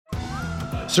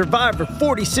Survivor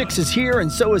 46 is here, and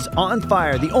so is On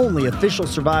Fire, the only official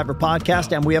Survivor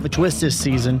podcast, and we have a twist this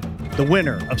season. The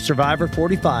winner of Survivor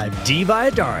 45, Dee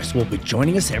Valladares, will be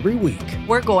joining us every week.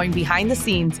 We're going behind the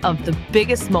scenes of the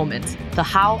biggest moments, the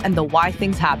how and the why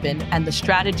things happen, and the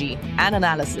strategy and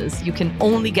analysis you can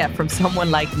only get from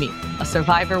someone like me, a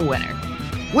Survivor winner.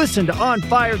 Listen to On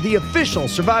Fire, the official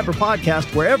Survivor podcast,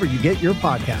 wherever you get your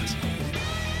podcasts.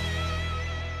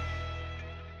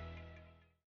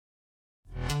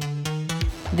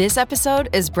 This episode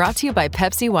is brought to you by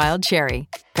Pepsi Wild Cherry.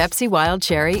 Pepsi Wild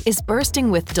Cherry is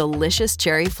bursting with delicious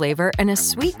cherry flavor and a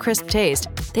sweet, crisp taste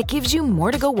that gives you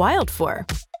more to go wild for.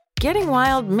 Getting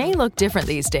wild may look different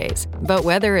these days, but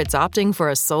whether it's opting for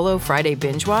a solo Friday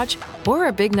binge watch or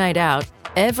a big night out,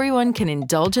 everyone can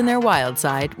indulge in their wild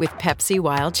side with Pepsi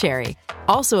Wild Cherry.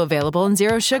 Also available in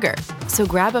Zero Sugar. So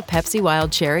grab a Pepsi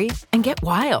Wild Cherry and get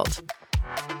wild.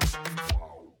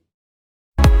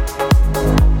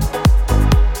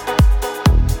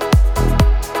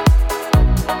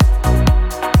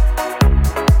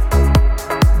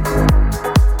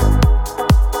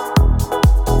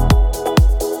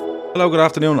 Hello,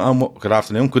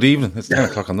 good evening. It's 10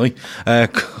 o'clock at night.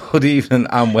 Good evening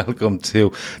and welcome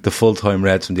to the full-time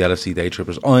Reds from the LFC Day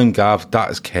Trippers. I'm Gav,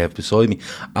 that is Kev beside me.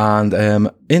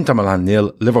 And Inter Milan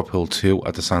 0, Liverpool 2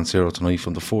 at the San Siro tonight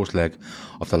from the fourth leg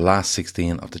of the last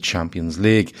 16 of the Champions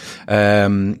League.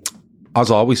 As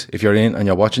always, if you're in and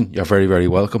you're watching, you're very, very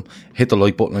welcome. Hit the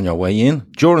like button on your way in,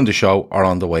 during the show, or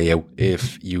on the way out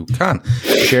if you can.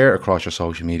 Share across your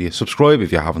social media. Subscribe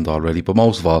if you haven't already. But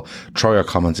most of all, throw your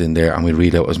comments in there and we'll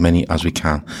read out as many as we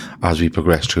can as we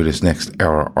progress through this next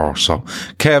hour or so.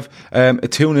 Kev, a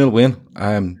 2-0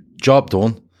 win. Job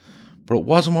done. But it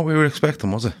wasn't what we were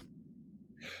expecting, was it?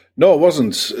 No, it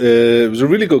wasn't. It was a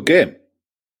really good game. It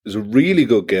was a really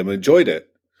good game. I enjoyed it.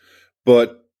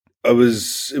 But it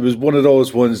was one of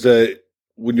those ones that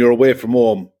when you're away from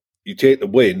home, you take the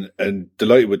win and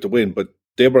delighted with the win, but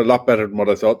they were a lot better than what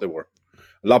I thought they were.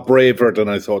 A lot braver than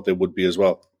I thought they would be as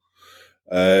well.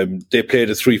 They played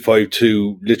a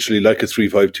 3-5-2, literally like a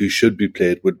 3-5-2 should be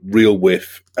played, with real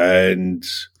whiff and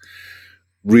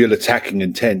real attacking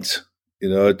intent. You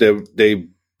know, they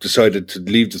decided to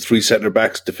leave the three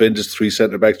centre-backs, defend as three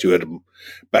centre-backs. You had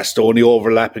Bastoni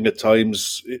overlapping at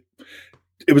times.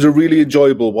 It was a really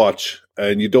enjoyable watch,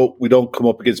 and we don't come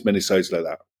up against many sides like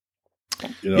that.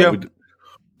 You know,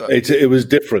 it was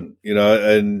different, you know,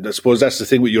 and I suppose that's the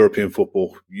thing with European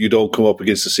football. You don't come up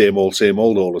against the same old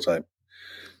all the time.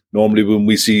 Normally, when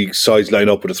we see sides line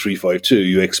up with a 3-5-2,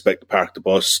 you expect to park the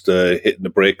bus, hitting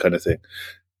the brake kind of thing.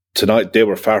 Tonight, they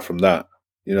were far from that.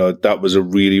 You know, that was a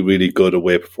really, really good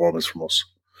away performance from us.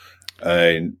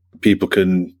 And people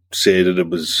can say that it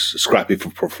was scrappy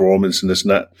for performance and this and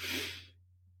that.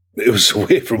 It was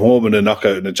away from home in a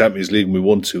knockout in the Champions League and we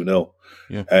won 2-0.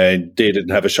 Yeah. And they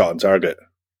didn't have a shot on target.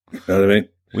 You know what I mean?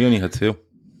 We only had 2.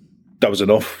 That was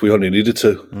enough. We only needed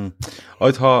 2.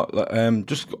 I thought,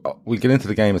 we'll get into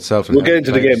the game itself. We'll get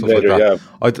into the game later,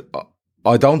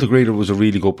 I don't agree that it was a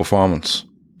really good performance.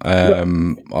 I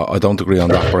don't agree on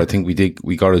that, but I think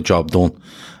we got a job done.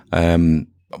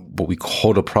 But we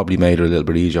could have probably made it a little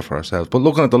bit easier for ourselves. But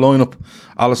looking at the lineup,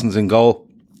 Alisson's in goal.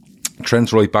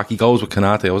 Trent's right back. He goes with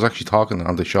Konate. I was actually talking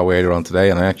on the show earlier on today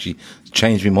and I actually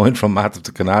changed my mind from Matip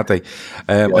to Konate.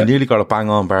 I nearly got a bang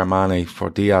on bar Mane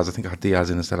for Diaz. I think I had Diaz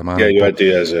in instead of Mane. Yeah, you had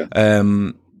Diaz, yeah.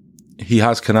 He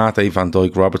has Konate, Van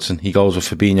Dijk, Robertson. He goes with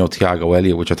Fabinho, Thiago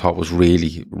Elliott, which I thought was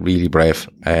really, really brave.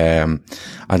 And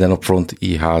then up front,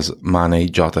 he has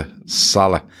Mane, Jota,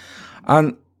 Salah.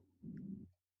 And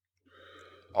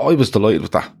I was delighted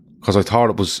with that because I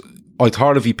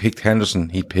thought if he picked Henderson,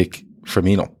 he'd pick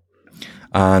Firmino.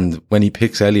 And when he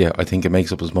picks Elliott, I think it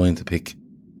makes up his mind to pick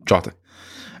Jota.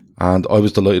 And I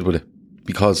was delighted with it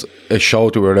because it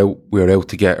showed that we were out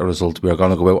to get a result. We were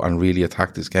going to go out and really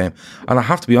attack this game. And I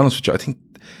have to be honest with you, I think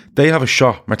they have a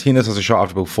shot. Martinez has a shot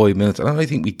after about 5 minutes. And I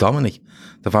think we dominate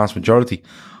the vast majority.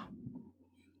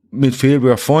 Midfield, we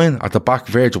were fine. At the back,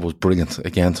 Virgil was brilliant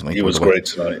again tonight. He was great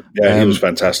tonight. Yeah, he was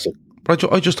fantastic.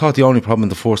 But I just thought the only problem in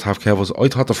the first half, Kev, was I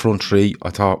thought the front three,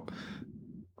 I thought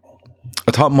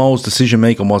Mo's decision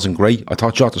making wasn't great. I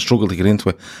thought Jota struggled to get into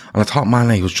it, and I thought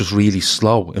Mane was just really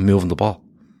slow in moving the ball.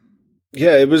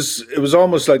 Yeah, it was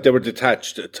almost like they were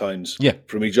detached at times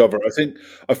from each other. I think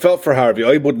I felt for Harvey.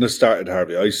 I wouldn't have started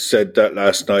Harvey. I said that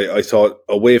last night. I thought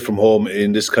away from home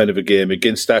in this kind of a game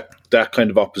against that kind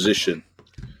of opposition,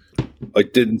 I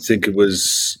didn't think it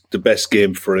was the best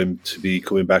game for him to be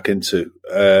coming back into.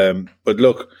 But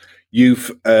look,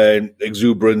 youth and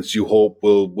exuberance, you hope,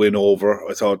 will win over.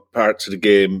 I thought parts of the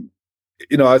game,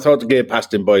 I thought the game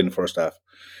passed him by in the first half.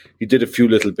 He did a few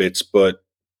little bits, but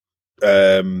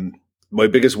my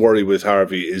biggest worry with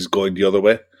Harvey is going the other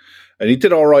way. And he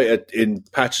did all right in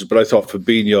patches, but I thought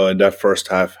Fabinho in that first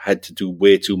half had to do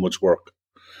way too much work.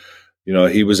 You know,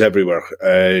 he was everywhere,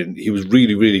 and he was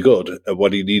really, really good at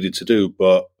what he needed to do.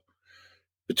 But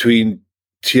between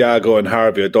Thiago and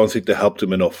Harvey, I don't think they helped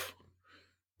him enough.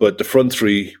 But the front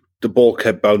three, the ball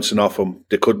kept bouncing off him.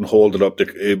 They couldn't hold it up.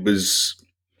 It was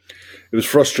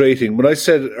frustrating. When I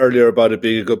said earlier about it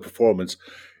being a good performance,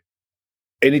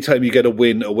 anytime you get a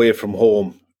win away from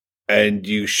home and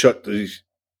you shut the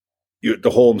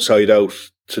home side out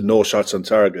to no shots on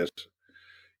target,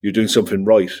 you're doing something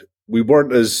right. We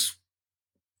weren't as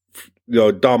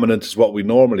dominant as what we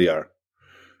normally are.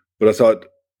 But I thought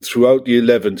throughout the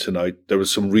 11 tonight, there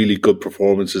was some really good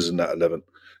performances in that 11.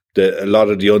 A lot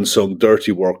of the unsung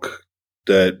dirty work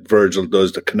that Virgil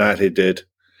does, that Konate did,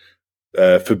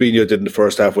 Fabinho did in the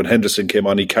first half. When Henderson came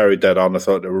on, he carried that on. I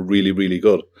thought they were really, really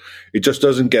good. It just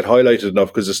doesn't get highlighted enough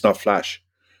because it's not flash.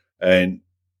 And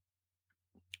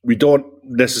we don't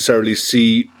necessarily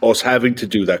see us having to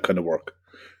do that kind of work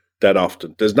that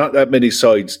often. There's not that many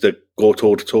sides that go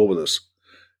toe-to-toe with us,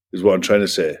 is what I'm trying to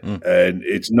say. And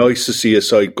it's nice to see a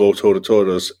side go toe-to-toe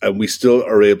with us, and we still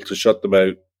are able to shut them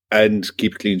out and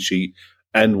keep a clean sheet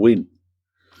and win.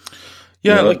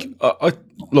 Yeah,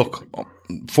 look,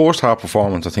 first half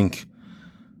performance, I think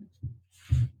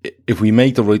if we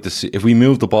make the right if we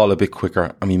move the ball a bit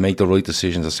quicker and we make the right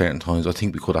decisions at certain times, I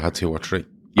think we could have had 2 or 3.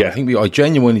 Yeah, I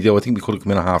genuinely do. I think we could have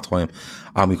come in at half time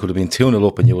and we could have been 2-0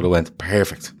 up and you would have went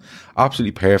perfect.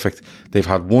 Absolutely perfect. They've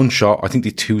had 1 shot. I think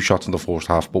they had 2 shots in the first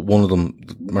half, but one of them,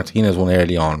 Martinez, won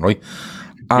early on, right?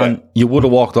 And you would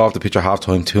have walked off the pitch at half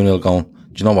time 2-0 going,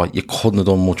 do you know what? You couldn't have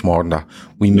done much more than that.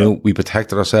 We knew we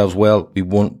protected ourselves well. We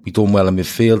done well in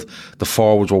midfield. The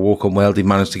forwards were working well. They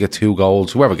managed to get 2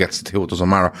 goals. Whoever gets the 2, it doesn't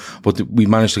matter. But we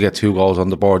managed to get 2 goals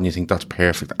on the board, and you think that's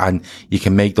perfect. And you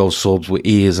can make those subs with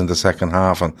ease in the second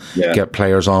half and get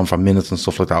players on for minutes and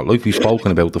stuff like that. Like we've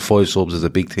spoken about, the 5 subs is a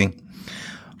big thing.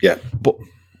 Yeah. But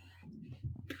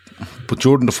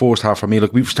during the first half for me,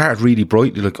 we've started really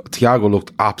brightly. Thiago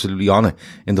looked absolutely on it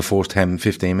in the first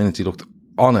 10-15 minutes. He looked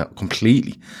on it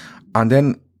completely, and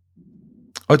then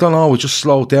I don't know, it just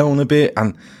slowed down a bit,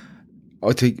 and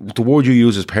I think the word you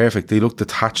use is perfect. They looked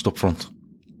detached up front.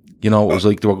 It was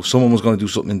like someone was going to do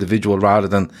something individual rather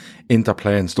than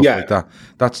interplay and stuff like that.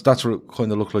 That's what it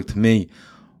kind of looked like to me.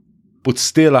 But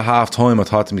still, at half time, I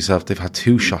thought to myself, they've had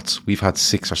 2 shots, we've had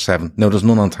 6 or 7. Now there's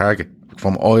none on target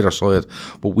from either side,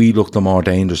 but we looked the more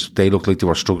dangerous. They looked like they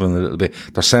were struggling a little bit.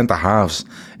 Their centre halves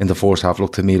in the first half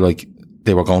looked to me like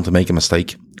they were going to make a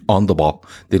mistake on the ball.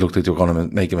 They looked like they were going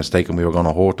to make a mistake and we were going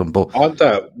to hurt them. But on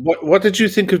that, what did you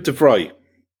think of De Vrij?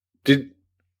 Do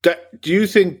you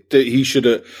think that he should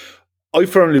have? I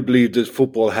firmly believe that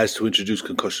football has to introduce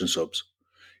concussion subs.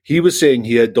 He was saying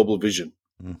he had double vision,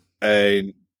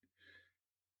 and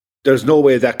there's no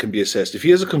way that can be assessed. If he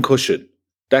has a concussion,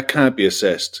 that can't be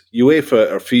assessed. UEFA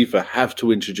or FIFA have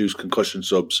to introduce concussion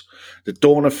subs that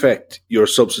don't affect your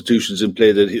substitutions in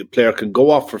play, that a player can go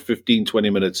off for 15, 20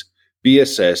 minutes, be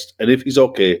assessed, and if he's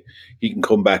okay, he can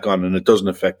come back on and it doesn't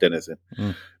affect anything.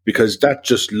 Because that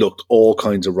just looked all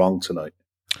kinds of wrong tonight.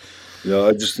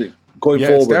 I just think going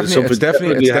forward, it's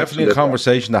definitely a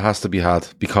conversation that has to be had,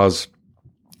 because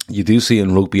you do see it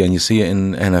in rugby and you see it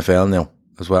in NFL now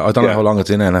as well. I don't know how long it's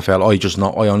in NFL.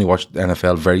 I only watch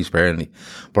NFL very sparingly,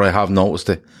 but I have noticed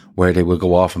it where they will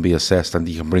go off and be assessed, and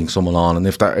you can bring someone on, and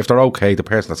if they're okay, the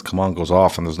person that's come on goes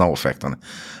off and there's no effect on it.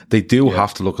 They do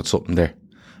have to look at something there,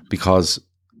 because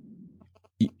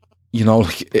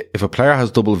if a player has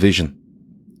double vision,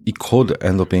 he could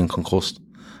end up being concussed,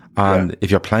 and if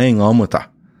you're playing on with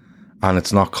that and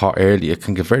it's not caught early, it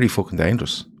can get very fucking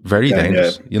dangerous,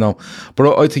 dangerous.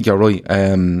 But I think you're right.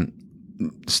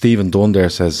 Stephen Dunn there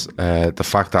says the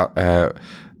fact that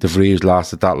De Vrij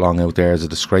lasted that long out there is a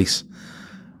disgrace.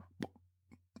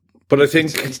 But I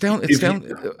think it's down. Is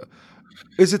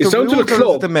it the rules or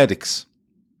is it the medics?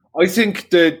 I think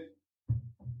that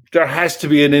there has to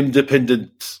be an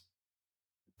independent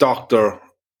doctor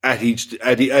at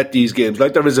these games,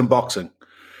 like there is in boxing.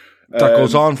 That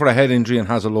goes on for a head injury and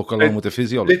has a look along with the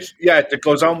physio. That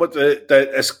goes on with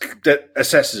that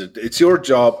assesses it. It's your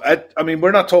job.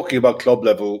 We're not talking about club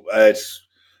level at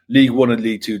League 1 and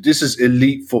League 2. This is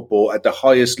elite football at the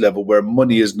highest level where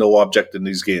money is no object in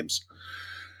these games.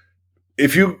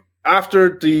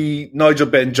 After the Nigel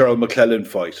Benn, Gerald McClellan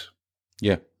fight,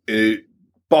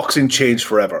 boxing changed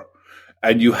forever.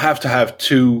 And you have to have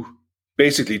two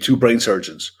brain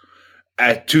surgeons,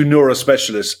 2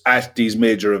 neurospecialists at these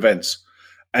major events.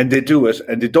 And they do it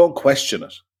and they don't question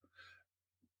it.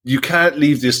 you can't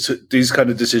leave these kind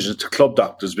of decisions to club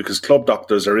doctors, because club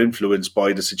doctors are influenced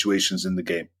by the situations in the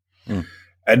game.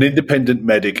 An independent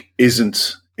medic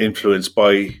isn't influenced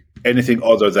by anything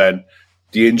other than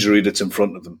the injury that's in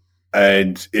front of them.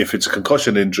 And if it's a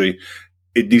concussion injury,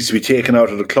 it needs to be taken out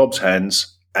of the club's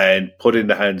hands and put in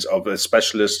the hands of a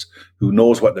specialist who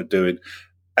knows what they're doing.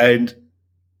 And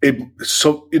this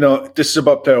is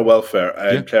about player welfare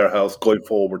and player health going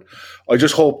forward. I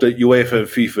just hope that UEFA and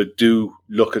FIFA do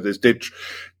look at this.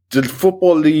 The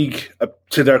Football League,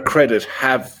 to their credit,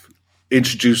 have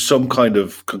introduced some kind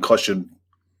of concussion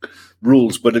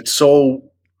rules, but it's so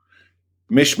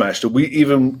mishmash that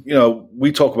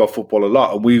we talk about football a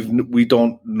lot and we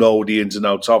don't know the ins and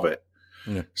outs of it.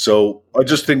 Yeah. So I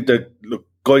just think that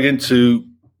going into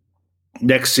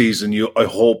next season, I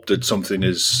hope that something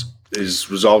is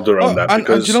resolved around that.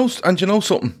 Because you know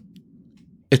something,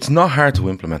 it's not hard to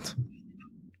implement.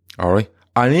 All right,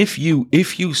 and if you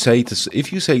say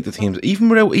to teams, even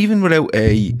without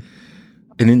an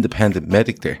independent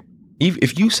medic there,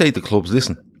 if you say to clubs,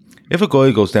 listen, if a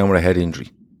guy goes down with a head injury,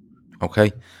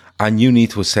 okay, and you need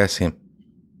to assess him,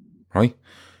 right,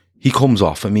 he comes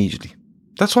off immediately.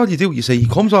 That's all you do. You say he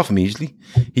comes off immediately.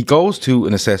 He goes to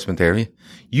an assessment area.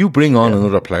 You bring on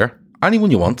another player,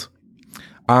 anyone you want,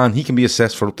 and he can be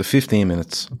assessed for up to 15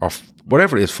 minutes or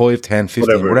whatever it is, 5, 10,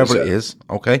 15, whatever it is,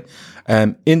 okay?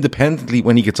 Independently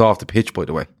when he gets off the pitch, by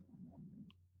the way.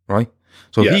 Right?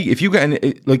 So if you get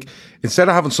instead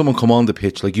of having someone come on the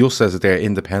pitch, like Just says it there,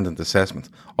 independent assessment,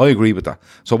 I agree with that.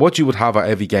 So what you would have at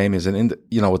every game is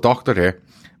a doctor there.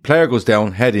 Player goes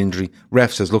down, head injury.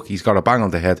 Ref says, look, he's got a bang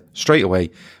on the head. Straight away,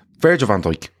 Virgil van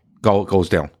Dijk goes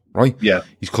down, right? Yeah.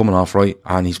 He's coming off, right?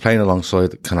 And he's playing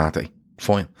alongside Kanate.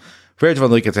 Fine. Virgil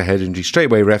van Dijk gets a head injury. Straight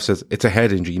away, ref says, it's a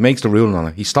head injury. He makes the ruling on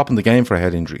it. He's stopping the game for a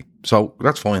head injury. So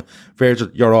that's fine.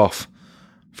 Virgil, you're off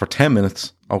for 10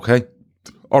 minutes, okay?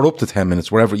 Or up to 10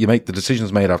 minutes, wherever you make the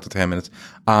decisions made after 10 minutes.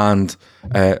 And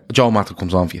Joe Matto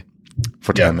comes on for you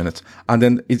for 10 minutes. And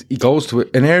then he goes to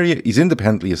an area, he's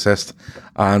independently assessed,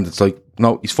 and it's like,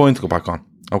 no, he's fine to go back on.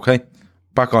 Okay?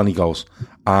 Back on he goes.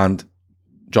 And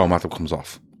Joe Matto comes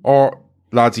off. Or,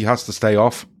 lads, he has to stay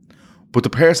off. But the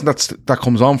person that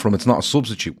comes on from it's not a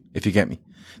substitute, if you get me.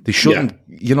 They shouldn't,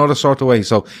 the sort of way.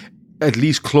 So at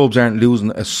least clubs aren't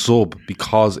losing a sub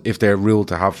because if they're ruled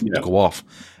to have to go off.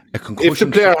 If the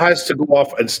player has to go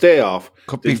off and stay off,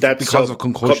 because of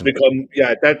concussion,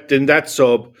 then that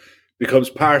sub becomes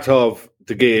part of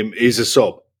the game, is a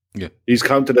sub. Yeah, he's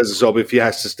counted as a sub if he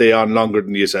has to stay on longer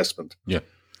than the assessment. Yeah,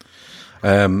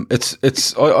 I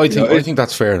think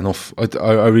that's fair enough.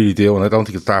 I really do, and I don't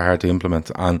think it's that hard to implement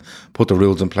and put the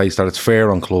rules in place that it's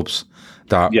fair on clubs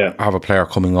that have a player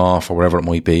coming off or whatever it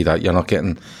might be, that you're not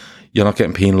getting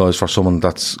penalised for someone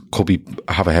that's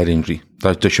have a head injury.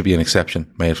 There should be an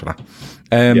exception made for that.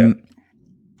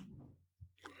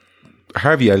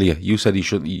 Harvey Elliott, you said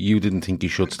you didn't think he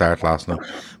should start last night,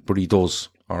 but he does.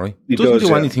 All right, he doesn't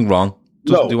do anything wrong.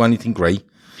 Doesn't do anything great.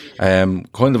 Kind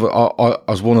of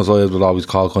as one as I would always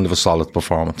call kind of a solid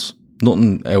performance.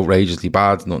 Nothing outrageously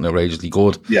bad, nothing outrageously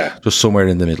good. Yeah, just somewhere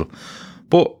in the middle.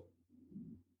 But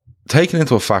taking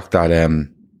into a fact that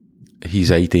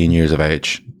he's 18 years of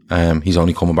age. He's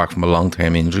only coming back from a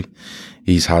long-term injury.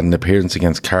 He's had an appearance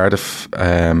against Cardiff.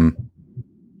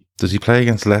 Does he play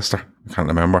against Leicester? I can't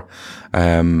remember.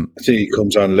 I think he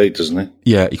comes on late, doesn't he?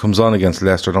 Yeah, he comes on against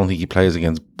Leicester. I don't think he plays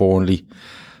against Burnley.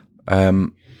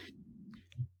 But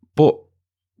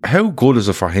how good is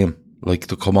it for him, like,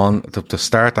 to come on, to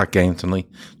start that game tonight?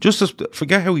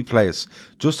 Forget how he plays,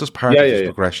 just as part of his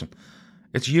progression.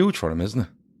 It's huge for him, isn't it?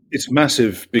 It's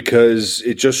massive because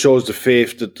it just shows the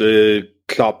faith that the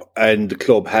Klopp and the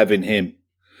club have in him.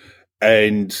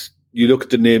 And you look at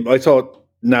the name, I thought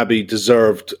Naby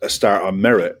deserved a start on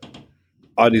merit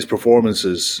on his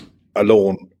performances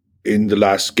alone in the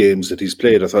last games that he's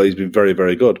played. I thought he's been very,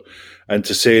 very good. And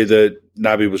to say that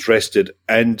Naby was rested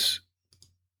and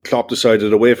Klopp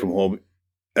decided away from home,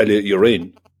 Elliot, you're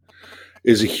in,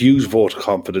 is a huge vote of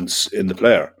confidence in the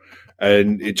player.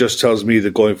 And it just tells me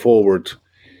that going forward,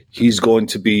 he's going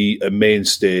to be a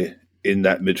mainstay in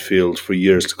that midfield for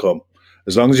years to come.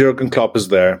 As long as Jurgen Klopp is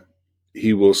there,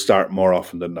 he will start more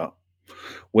often than not.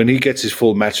 When he gets his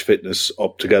full match fitness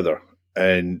up together,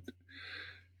 and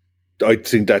I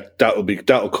think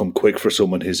that'll come quick for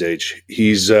someone his age.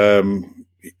 He's going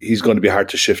to be hard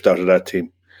to shift out of that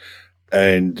team,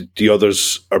 and the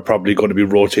others are probably going to be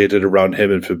rotated around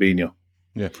him and Fabinho.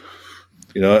 Yeah,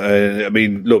 I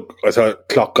mean, look, I thought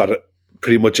Klopp got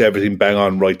pretty much everything bang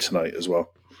on right tonight as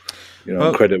well.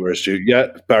 Credit where it's due. Yeah,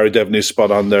 Barry Devaney's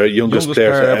spot on there. Youngest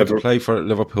player to ever play for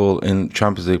Liverpool in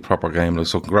Champions League proper game. Like,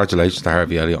 so congratulations to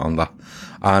Harvey Elliott on that.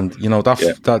 And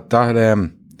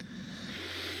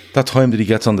that time that he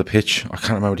gets on the pitch, I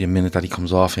can't remember the minute that he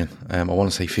comes off in. I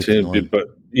want to say 59. But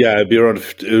yeah, it'd be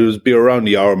around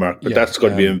the hour mark. But that's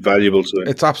going to be invaluable to him.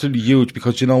 It's absolutely huge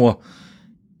because you know what?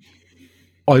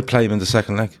 I'd play him in the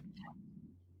second leg.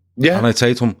 Yeah, and I'd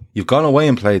say to him, "You've gone away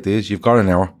and played these. You've got an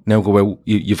hour. Now go out.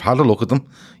 You've had a look at them.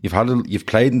 You've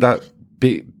played in that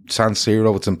big San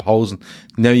Siro. It's imposing.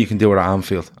 Now you can do it at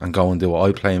Anfield and go and do it.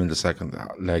 I'd play him in the second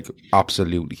leg.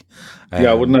 Absolutely.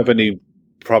 I wouldn't have any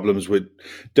problems with.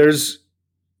 There's,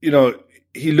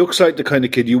 he looks like the kind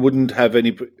of kid you wouldn't have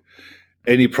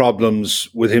any problems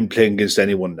with him playing against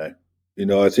anyone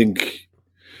now. I think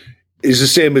it's the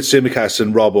same with Tsimikas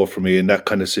and Robbo for me in that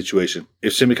kind of situation.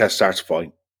 If Tsimikas starts,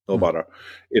 fine. No bother.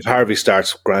 If Harvey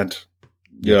starts, Grant,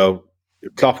 if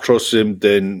Klopp trusts him,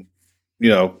 then,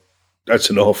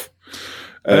 that's enough.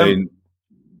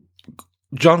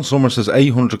 John Summers says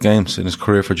 800 games in his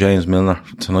career for James Milner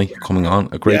tonight coming on.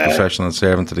 A great professional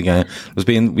servant to the game.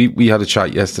 We had a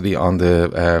chat yesterday on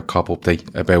the COP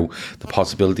update about the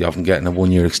possibility of him getting a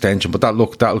 1 year extension, but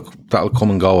that'll come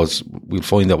and go as we'll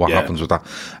find out what happens with that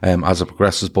as it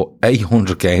progresses. But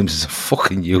 800 games is a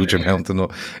fucking huge amount,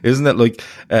 isn't it? Like,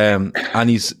 and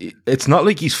it's not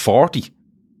like he's 40.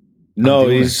 No,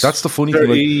 that's the funny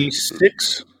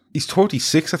 36. thing. He's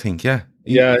 36, I think. Yeah.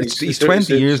 He's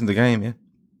 20 years in the game, yeah.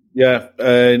 Yeah,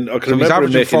 and I can remember he's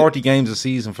averaging 40 games a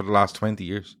season for the last 20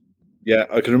 years. Yeah,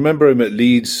 I can remember him at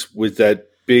Leeds with that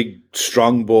big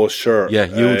Strongbow shirt. Yeah,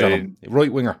 huge on him.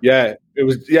 Right winger. Yeah,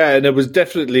 and it was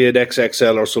definitely an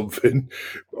XXL or something,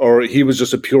 or he was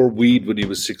just a pure weed when he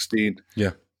was 16.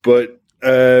 Yeah. But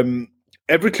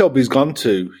every club he's gone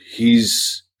to,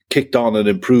 he's kicked on and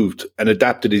improved and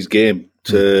adapted his game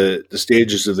to the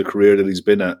stages of the career that he's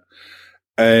been at.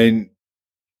 And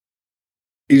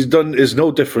is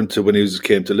no different to when he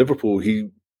came to Liverpool.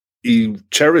 He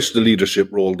cherished the leadership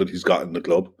role that he's got in the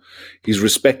club. He's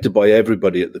respected by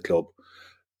everybody at the club,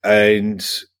 and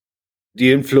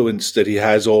the influence that he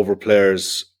has over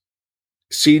players,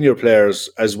 senior players,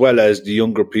 as well as the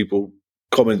younger people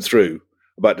coming through,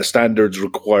 about the standards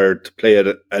required to play at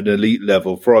an elite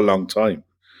level for a long time.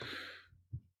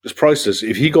 It's priceless.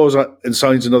 If he goes on and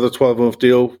signs another 12-month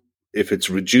deal, if it's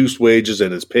reduced wages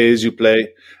and it's pay as you play,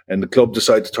 and the club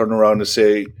decide to turn around and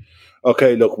say,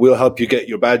 okay, look, we'll help you get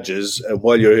your badges, and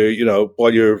while you're here,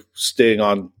 while you're staying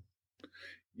on,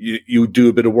 you do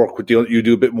a bit of work you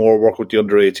do a bit more work with the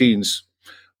under 18s,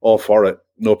 all for it.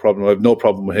 No problem. I have no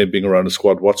problem with him being around the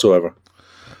squad whatsoever.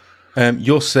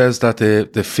 Yoss says that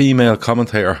the female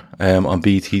commentator on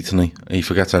BT tonight, he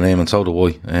forgets her name, and so do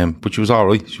I. But she was all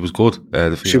right. She was good.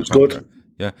 She was good.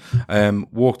 Yeah,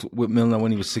 worked with Milner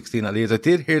when he was 16 at Leeds. I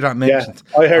did hear that mentioned.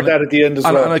 Yeah, I heard that at the end as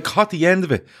well. And I caught the end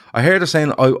of it. I heard her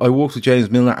saying, I worked with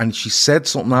James Milner, and she said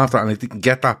something after, and I didn't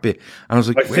get that bit. And I was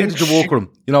like, where did you work with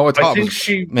him? I thought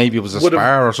maybe it was a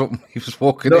spar or something he was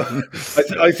walking in.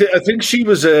 I think she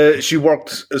was she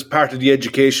worked as part of the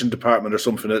education department or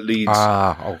something at Leeds.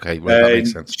 Ah, okay, well, that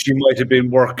makes sense. She might have been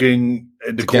working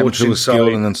in the coaching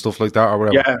side and stuff like that, or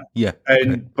whatever. Yeah.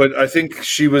 But I think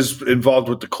she was involved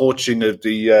with the coaching of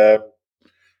the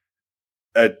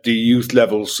at the youth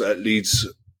levels at Leeds,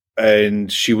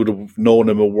 and she would have known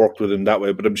him and worked with him that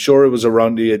way. But I'm sure it was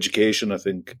around the education. I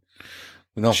think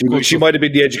she might have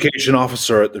been the education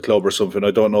officer at the club or something.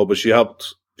 I don't know, but she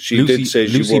helped. Did say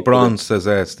Lucy Bronze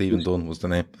says Stephen Dunn was the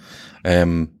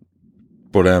name.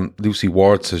 But Lucy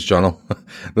Ward says Jono.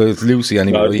 It's Lucy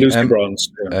anyway. No, Lucy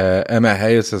Bronze. Yeah. Emma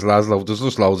Hayes says Laszlo. There's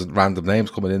just loads of random names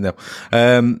coming in now.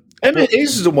 Emma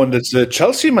Hayes is the one that's the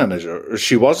Chelsea manager. Or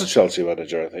she was a Chelsea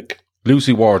manager, I think.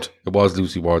 Lucy Ward. It was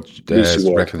Lucy Ward.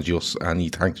 Reckons just, and he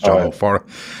thanks Jono for it.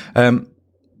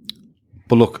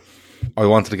 But look, I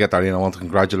wanted to get that in. I want to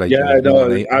congratulate you. Yeah,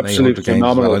 no, absolutely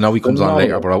phenomenal. I know he comes on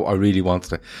later, but I really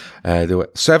wanted to do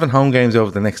it. 7 home games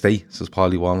over the next day, says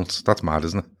Paulie Walnuts. That's mad,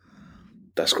 isn't it?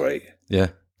 That's great. Yeah.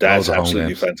 That's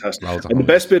absolutely fantastic. And the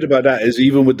best bit about that is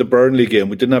even with the Burnley game,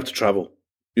 we didn't have to travel.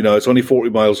 It's only 40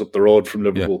 miles up the road from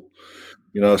Liverpool.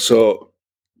 Yeah. So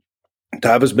to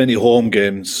have as many home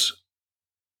games,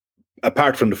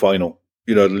 apart from the final,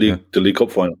 the League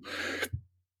Cup final,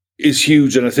 is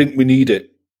huge, and I think we need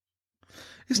it.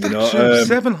 Is that true?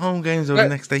 7 home games over the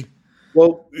next day?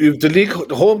 Well, you have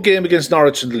the home game against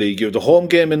Norwich in the league, you have the home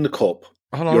game in the Cup.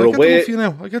 Hold on,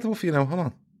 I get the one for you now. Hold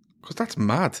on. Because that's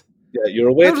mad. Yeah, you're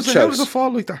away to Chelsea. How does it fall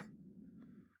like that?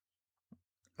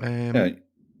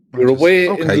 You're away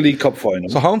in the League Cup final.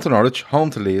 So home to Norwich, home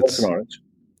to Leeds.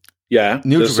 Yeah.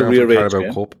 Neutral ground for the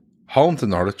Carabao Cup. Home to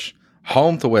Norwich,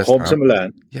 home to West home Ham. to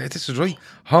Milan, Yeah, this is right.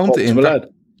 Home to Inter, Milan.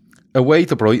 away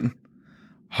to Brighton,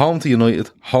 home to United,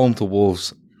 home to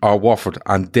Wolves or Watford,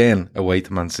 and then away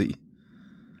to Man City.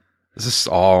 This is,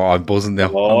 I'm buzzing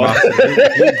now. Oh. I'm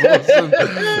absolutely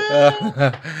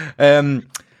buzzing.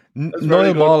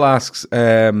 Niall Mall asks,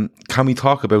 can we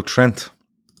talk about Trent?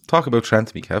 Talk about Trent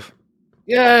to me, Kev.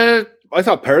 Yeah, I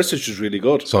thought Perisic was really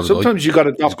good. So sometimes you got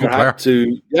to doff your hat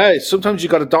to. Yeah, sometimes you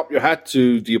got to doff your hat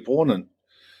to the opponent.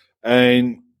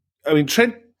 And I mean,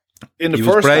 Trent in the first.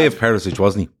 He was brave, Perisic,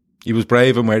 wasn't he? He was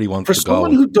brave in where he wanted to go. For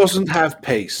someone who doesn't have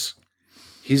pace,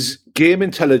 his game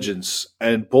intelligence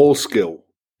and ball skill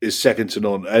is second to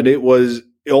none. And it was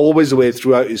always the way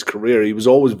throughout his career. He was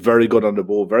always very good on the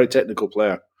ball, very technical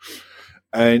player.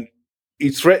 And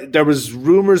there was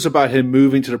rumours about him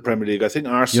moving to the Premier League. I think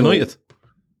Arsenal. United.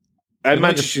 And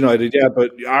Manchester United, yeah, but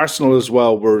Arsenal as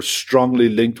well were strongly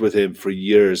linked with him for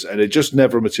years, and it just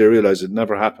never materialised. It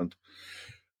never happened.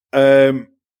 I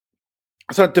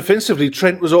thought defensively,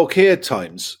 Trent was okay at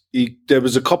times. There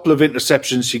was a couple of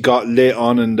interceptions he got late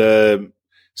on in the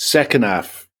second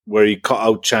half where he cut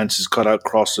out chances, cut out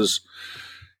crosses.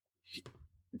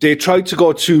 They tried to go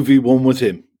 2v1 with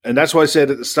him, and that's why I said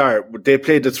at the start, they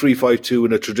played the 3-5-2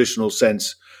 in a traditional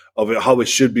sense of it, how it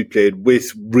should be played,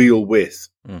 with real width.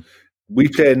 We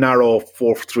play a narrow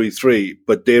 4-3-3,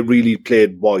 but they really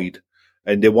played wide,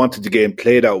 and they wanted the game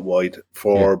played out wide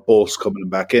for balls coming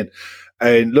back in.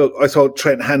 And look, I thought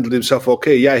Trent handled himself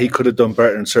okay. Yeah, he could have done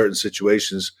better in certain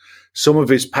situations. Some of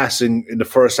his passing in the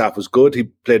first half was good. He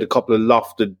played a couple of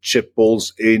lofted chip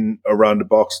balls in around the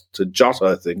box to Jota,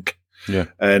 I think. Yeah.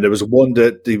 And there was one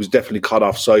that he was definitely caught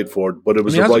offside for, but it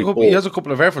was the right ball. He has a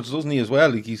couple of efforts, doesn't he, as well?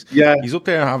 Like he's up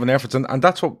there having efforts, and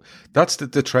that's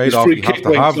the trade-off we have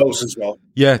to have. Close as well.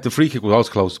 Yeah, the free kick was always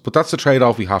close, but that's the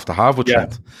trade-off we have to have with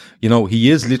Trent. You know,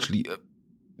 he is literally,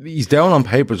 he's down on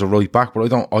paper as a right back,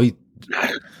 but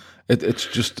it's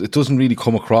just, it doesn't really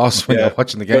come across when you're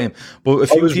watching the game.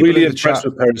 But I was really impressed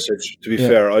with Perisic, to be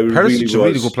fair. Perisic is a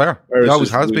really good player. He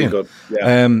always has been. Good.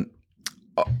 Yeah.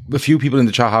 A few people in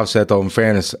the chat have said, though, in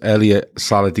fairness, Elliot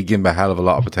Salah did give him a hell of a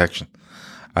lot of protection.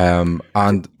 And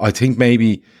I think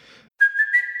maybe...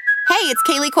 Hey, it's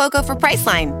Kaylee Cuoco for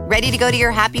Priceline. Ready to go to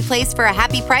your happy place for a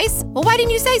happy price? Well, why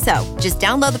didn't you say so? Just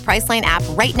download the Priceline app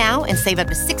right now and save up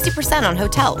to 60% on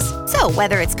hotels. So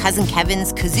whether it's Cousin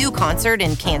Kevin's Kazoo Concert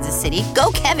in Kansas City,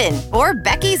 go Kevin, or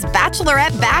Becky's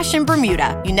Bachelorette Bash in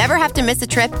Bermuda, you never have to miss a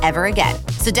trip ever again.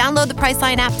 So download the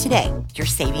Priceline app today. Your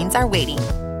savings are waiting.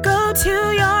 Go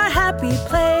to your happy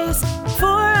place for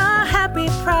a happy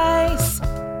price.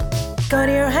 Go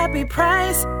to your happy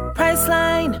price,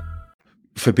 Priceline.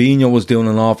 Fabinho was doing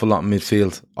an awful lot in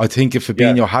midfield. I think if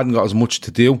Fabinho hadn't got as much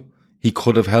to do, he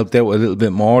could have helped out a little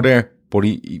bit more there. But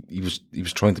he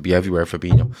was trying to be everywhere.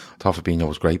 Fabinho, I thought Fabinho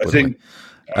was great.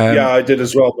 I did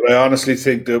as well. But I honestly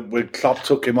think that when Klopp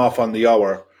took him off on the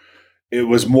hour, it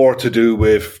was more to do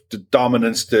with the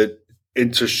dominance that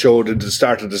Inter showed at the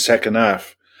start of the second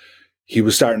half. He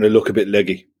was starting to look a bit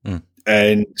leggy,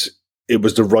 and it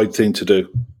was the right thing to do.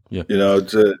 Yeah, you know,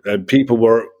 and people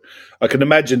were. I can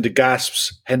imagine the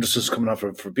gasps. Henderson's coming off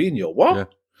for Fabinho. What? Yeah.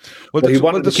 Well, he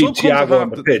wanted to keep Thiago on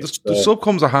the pitch. The sub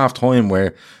comes at half time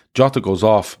where Jota goes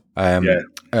off.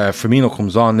 Firmino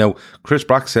comes on. Now, Chris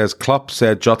Brack says Klopp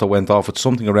said Jota went off with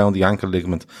something around the ankle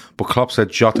ligament, but Klopp said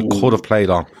Jota could have played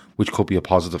on, which could be a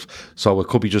positive. So it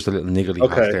could be just a little niggle he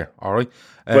has there. All right.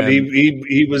 But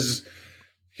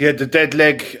he had the dead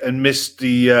leg and missed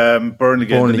the Burnley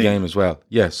game as well.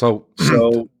 Yeah. So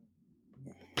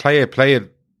play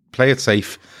it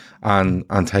safe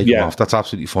and take him off. That's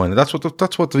absolutely fine. And that's what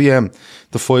the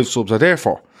five subs are there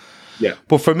for. Yeah.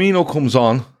 But Firmino comes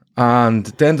on, and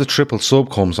then the triple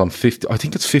sub comes on 50. I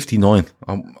think it's 59.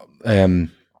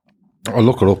 I'll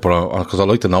look it up because I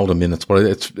like to know the minutes, but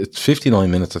it's 59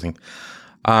 minutes, I think.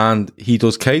 And he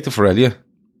does Keita for Elia.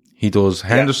 He does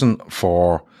Henderson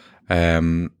for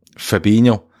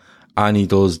Fabinho, and he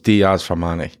does Diaz for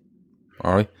Mane.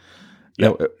 All right.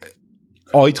 Now,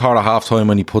 I thought at half time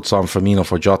when he puts on Firmino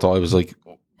for Jota, I was like,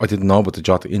 I didn't know about the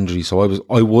Jota injury, so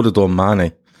I would have done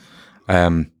Mane,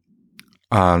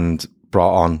 and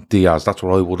brought on Diaz. That's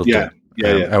what I would have done.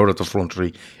 Out of the front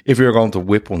three, if you're going to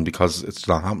whip one, because it's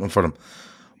not happening for them.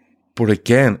 But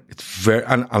again, it's very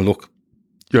and look,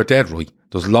 you're dead right.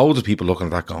 There's loads of people looking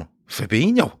at that going,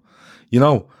 Fabinho, you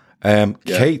know.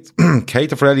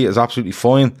 Keita for Elliott is absolutely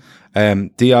fine.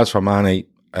 Diaz for Mane,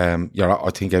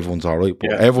 I think everyone's all right,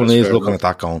 but everyone is looking at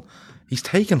that going, he's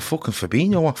taking fucking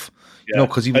Fabinho off, you know,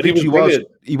 because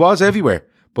he was everywhere.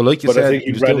 But like you said, I think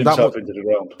he ran himself into the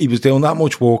ground. He was doing that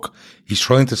much work. He's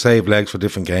trying to save legs for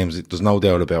different games. There's no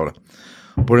doubt about it.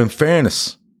 But in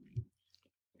fairness,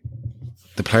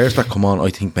 the players that come on, I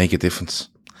think, make a difference.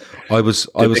 I was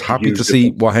happy to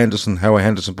see how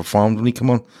Henderson performed when he came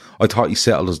on. I thought he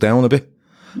settled us down a bit.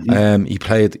 Mm-hmm.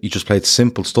 He just played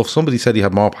simple stuff. Somebody said he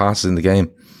had more passes in the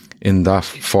game in that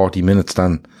 40 minutes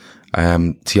than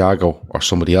Thiago or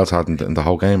somebody else had in the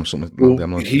whole game or something. Well,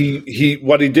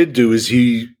 what he did do is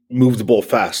he moved the ball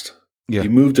fast. Yeah. He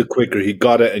moved it quicker. He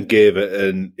got it and gave it,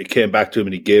 and it came back to him,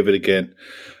 and he gave it again.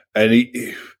 And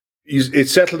it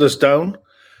settled us down,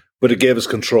 but it gave us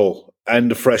control.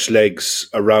 And the fresh legs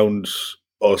around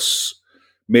us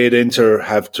made Inter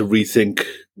have to rethink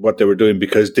what they were doing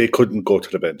because they couldn't go to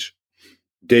the bench.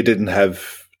 They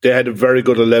had a very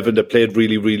good 11 that played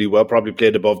really, really well, probably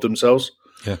played above themselves.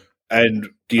 Yeah. And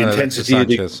the intensity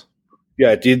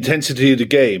of the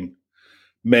game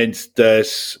meant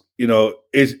that,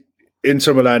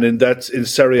 Inter Milan in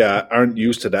Serie A aren't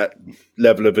used to that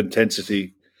level of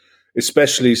intensity,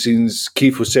 especially since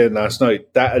Keith was saying last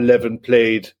night, that 11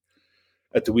 played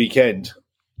at the weekend,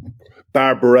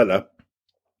 Barbarella,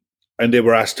 and they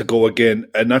were asked to go again,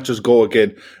 and not just go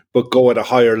again, but go at a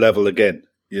higher level again,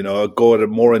 go at a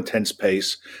more intense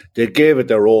pace. They gave it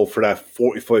their all for that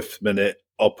 45th minute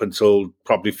up until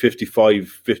probably 55,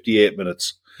 58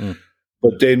 minutes. Mm.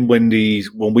 But then when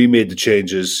we made the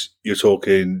changes, you're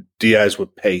talking Diaz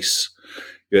with pace.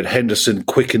 You had Henderson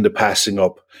quick in the passing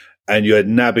up, and you had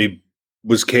Naby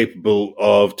was capable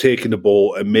of taking the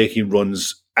ball and making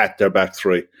runs at their back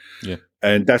three. Yeah.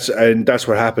 And that's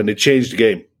what happened. It changed the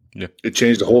game. Yeah. It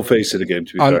changed the whole face of the game,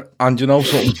 to be fair. And you know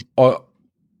something?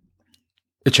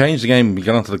 It changed the game. We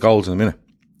get onto the goals in a minute.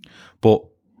 But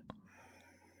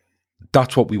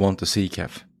that's what we want to see,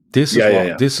 Kev. This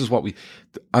is what we...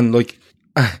 And like,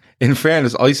 in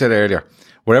fairness, I said earlier,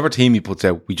 whatever team he puts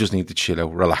out, we just need to chill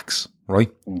out, relax,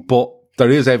 right? Mm. But there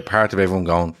is a part of everyone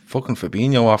going, fucking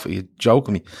Fabinho off, are you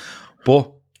joking me?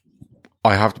 But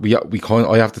I have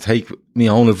to take my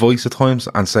own advice at times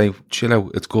and say, chill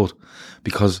out, it's good.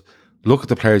 Because look at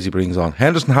the players he brings on.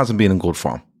 Henderson hasn't been in good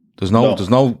form. There's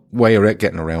no way of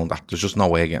getting around that. There's just no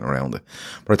way of getting around it.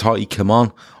 But I thought he came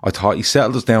on. I thought he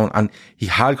settled us down, and he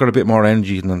had got a bit more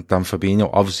energy than Fabinho,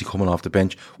 obviously coming off the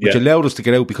bench, which allowed us to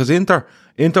get out because Inter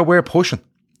were pushing.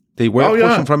 They were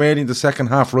pushing from early in the second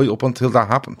half right up until that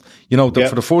happened. For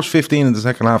the first 15 in the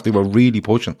second half, they were really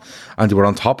pushing, and they were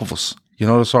on top of us.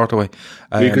 The sort of way.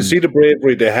 You could see the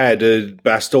bravery they had.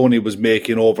 Bastoni was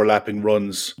making overlapping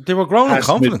runs. They were growing in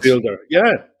confidence. Midfielder.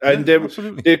 Yeah. And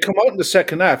they come out in the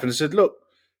second half and they said, look,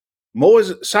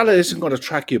 Salah isn't going to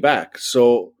track you back.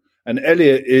 So, and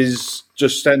Elliott is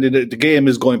just standing there. The game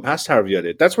is going past Harvey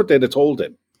Elliott. That's what they'd have told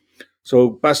him.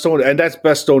 So Bastoni, and that's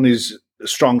Bastoni's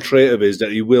strong trait of his,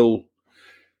 that he will,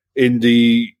 in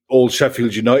the old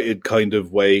Sheffield United kind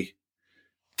of way,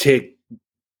 take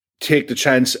the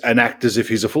chance and act as if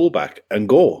he's a fullback and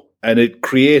go. And it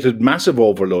created massive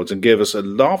overloads and gave us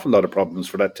an awful lot of problems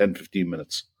for that 10, 15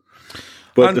 minutes.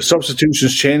 But the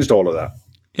substitutions changed all of that.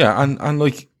 Yeah, and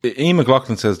like Ian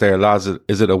McLaughlin says there, lads,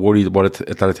 is it a worry that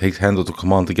it takes Hendo to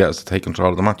come on to get us to take control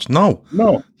of the match? No.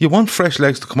 You want fresh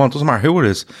legs to come on, doesn't matter who it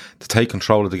is, to take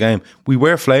control of the game. We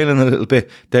were flailing a little bit.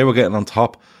 They were getting on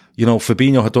top.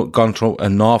 Fabinho had gone through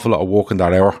an awful lot of work in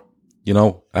that hour.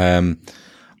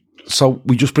 So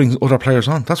we just bring other players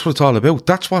on. That's what it's all about.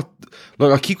 That's what,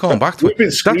 I keep going back to it.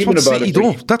 That's what City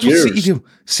do. That's what City do.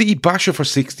 City bash you for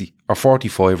 60 or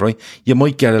 45, right? You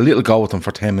might get a little go with them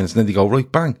for 10 minutes and then they go, right,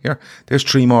 bang, here, there's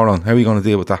 3 more on. How are you going to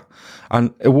deal with that?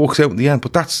 And it works out in the end.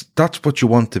 But that's what you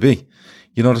want to be.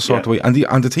 The sort of way. And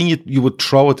the thing you would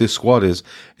throw at this squad is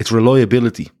it's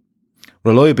reliability.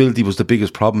 Reliability was the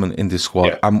biggest problem in this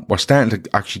squad, and we're starting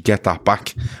to actually get that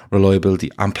back,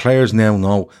 reliability. And players now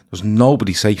know there's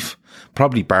nobody safe.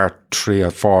 Probably bar 3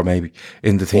 or 4 maybe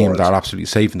in the team that are absolutely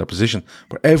safe in their position.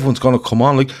 But everyone's going to come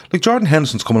on. Like Jordan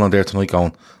Henderson's coming on there tonight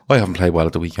going, I haven't played well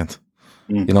at the weekend.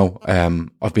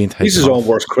 I've been taken. He's his own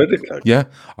worst critic. Yeah,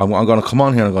 I'm going to come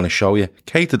on here and I'm going to show you.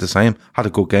 Kate did the same, had a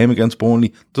good game against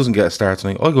Burnley, doesn't get a start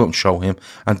tonight. I'll go up and show him.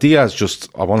 And Diaz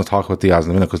I want to talk about Diaz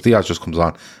in a minute because Diaz just comes on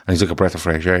and he's like a breath of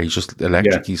fresh air. He's just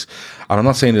electric. And I'm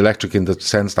not saying electric in the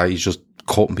sense that he's just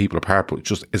cutting people apart, but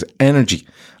just his energy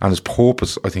and his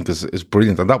purpose, I think, is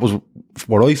brilliant. And that was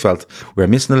what I felt we were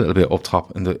missing a little bit up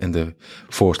top in the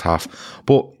first half.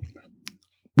 But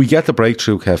we get the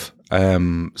breakthrough, Kev.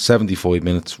 75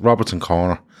 minutes, Robertson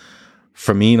corner,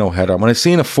 Firmino header. When I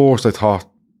seen it first, I thought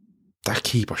that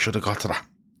keeper should have got to that.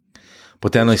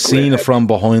 But then I seen it from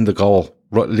behind the goal,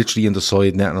 literally in the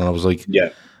side net, and I was like,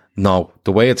 no,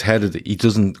 the way it's headed, he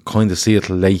doesn't kind of see it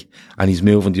late, and he's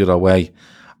moving the other way.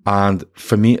 And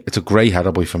for me, it's a great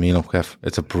header by Firmino, Kev.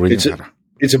 It's a brilliant header.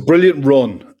 It's a brilliant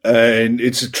run, and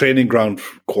it's a training ground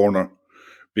corner.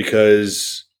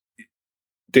 because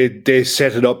they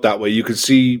set it up that way. You could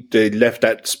see they left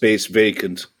that space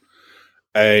vacant,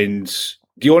 and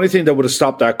the only thing that would have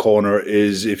stopped that corner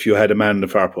is if you had a man in the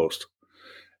far post.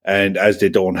 And as they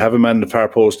don't have a man in the far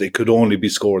post, it could only be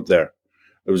scored there.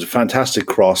 It was a fantastic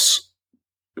cross,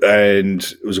 and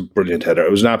it was a brilliant header. It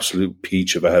was an absolute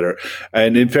peach of a header.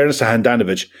 And in fairness to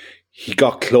Handanovic, he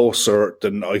got closer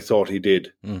than I thought he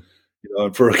did. You know,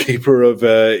 and for a keeper of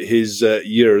his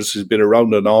years, who's been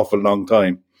around an awful long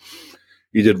time,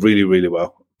 he did really, really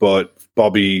well. But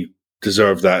Bobby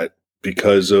deserved that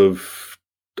because of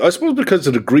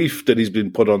the grief that he's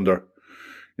been put under.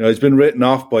 You know, he's been written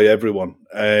off by everyone,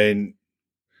 and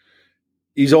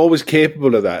he's always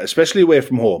capable of that, especially away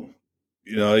from home.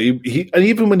 You know, he and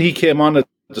even when he came on at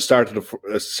the start of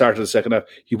the second half,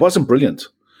 he wasn't brilliant.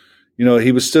 You know,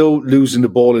 he was still losing the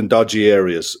ball in dodgy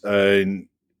areas, and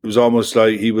it was almost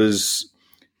like he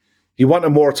wanted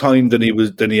more time than he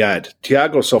had.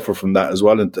 Thiago suffered from that as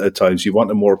well at times. He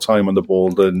wanted more time on the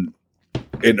ball than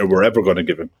Inter were ever going to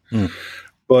give him.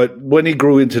 But when he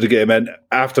grew into the game, and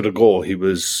after the goal, he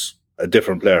was a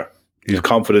different player. His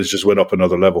confidence just went up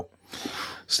another level.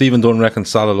 Stephen Dunn reckons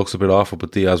Salah looks a bit awful,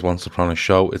 but Diaz wants to put on a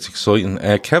show. It's exciting.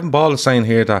 Kevin Ball is saying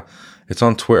here that it's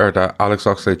on Twitter that Alex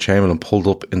Oxlade-Chamberlain pulled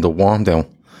up in the warm down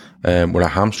with a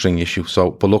hamstring issue.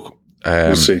 So, but look,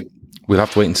 we'll see. We'll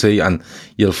have to wait and see, and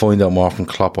you'll find out more from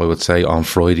Klopp, I would say, on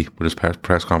Friday with his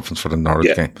press conference for the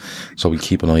Norwich game. So we'll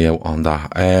keep an eye out on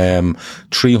that.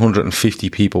 350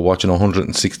 people watching,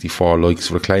 164 likes.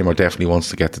 Reclaimer definitely wants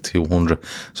to get to 200.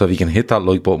 So if you can hit that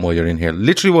like button while you're in here,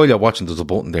 literally while you're watching, there's a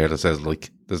button there that says like.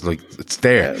 There's like, it's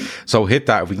there. So hit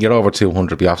that. If we can get over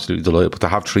 200, be absolutely delighted. But to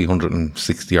have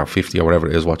 360 or 50 or whatever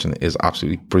it is watching it is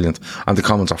absolutely brilliant. And the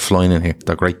comments are flying in here.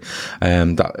 They're great.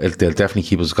 They'll definitely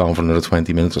keep us going for another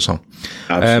 20 minutes or so.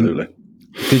 Absolutely.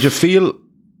 Did you feel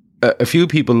a few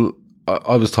people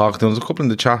I was talking to, there was a couple in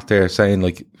the chat there saying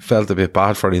like felt a bit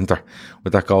bad for Inter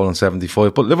with that goal in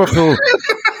 75, but Liverpool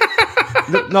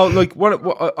no, like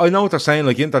what I know what they're saying,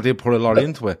 like Inter did put a lot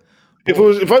into it.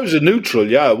 If I was a neutral,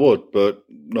 yeah, I would, but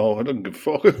no, I don't give a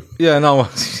fuck. Yeah, no,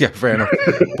 yeah, fair enough.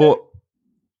 But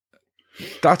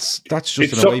that's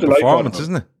just an away performance,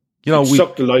 isn't it? You know, we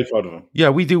sucked the life out of him. Yeah,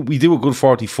 we do a good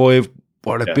 45,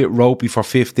 but a bit ropey for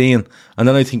 15, and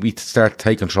then I think we start to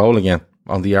take control again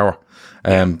on the hour.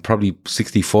 Probably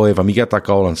 65, and we get that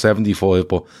goal on 75.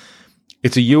 But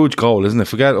it's a huge goal, isn't it?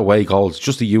 Forget away goals,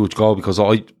 just a huge goal, because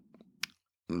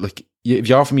if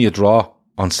you offer me a draw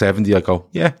on 70, I go,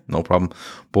 yeah, no problem.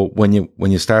 But when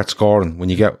you start scoring, when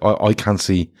you get, I can't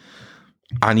see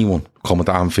anyone coming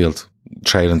to Anfield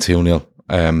trailing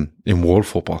 2-0 in world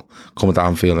football, coming to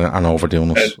Anfield and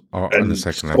overdoing us in the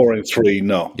second half. Scoring 3,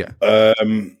 no. Yeah.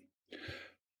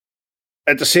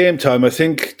 At the same time, I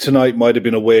think tonight might have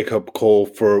been a wake-up call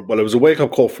it was a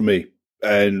wake-up call for me,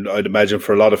 and I'd imagine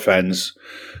for a lot of fans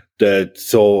that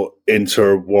thought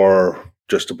Inter were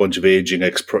just a bunch of aging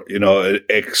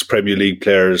ex-Premier League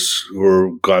players who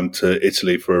were gone to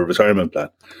Italy for a retirement plan.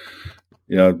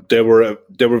 You know, they were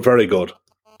very good.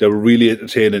 They were really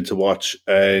entertaining to watch,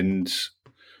 and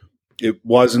it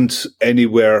wasn't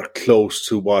anywhere close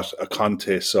to what a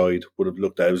Conte side would have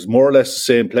looked at. It was more or less the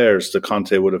same players that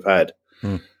Conte would have had.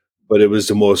 But it was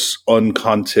the most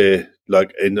un-Conte,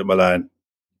 like Inter Milan,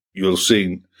 you'll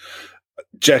see.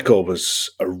 Dzeko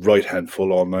was a right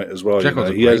handful all night as well.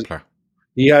 Dzeko's a great player.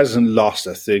 He hasn't lost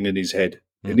a thing in his head.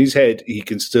 In his head, he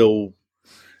can still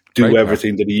do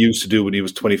everything that he used to do when he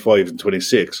was 25 and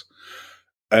 26.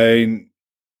 And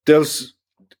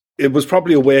it was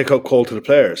probably a wake-up call to the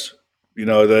players. You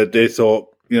know, that they thought,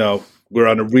 you know, we're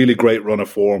on a really great run of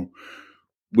form.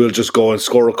 We'll just go and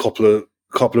score a couple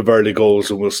of early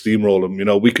goals and we'll steamroll them. You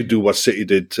know, we could do what City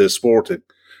did to Sporting.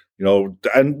 You know,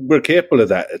 and we're capable of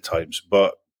that at times.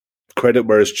 But credit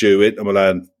where it's due, Inter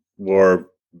Milan were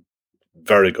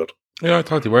very good. Yeah, I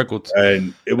thought they were good.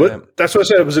 And that's what I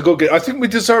said, it was a good game. I think we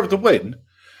deserved the win.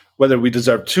 Whether we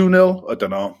deserved 2-0, I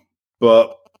don't know.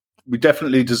 But we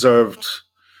definitely deserved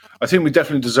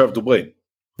the win.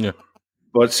 Yeah.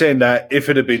 But saying that, if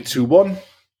it had been 2-1,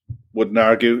 wouldn't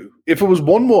argue. If it was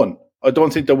 1-1, I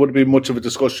don't think there would have been much of a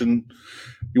discussion.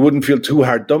 You wouldn't feel too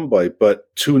hard done by,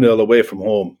 but 2-0 away from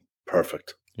home,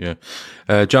 perfect. Yeah.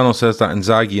 Jono says that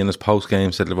Inzaghi in his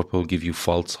post-game said Liverpool give you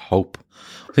false hope.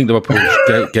 I think Liverpool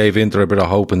gave Inter a bit of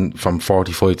hope from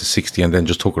 45 to 60 and then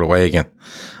just took it away again.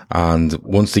 And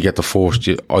once they get the forced,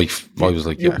 I was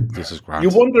like, this is grand. You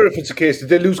wonder if it's a case, did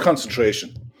they lose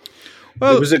concentration?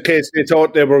 Well, it was a case they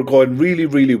thought they were going really,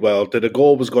 really well, that a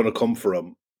goal was going to come for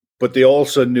them. But they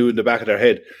also knew in the back of their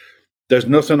head, there's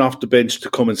nothing off the bench to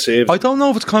come and save them. I don't know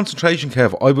if it's concentration,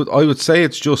 Kev. I would say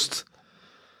it's just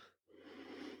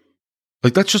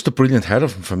Like, that's just a brilliant header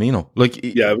from Firmino. Like,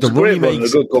 it was the a great run he run,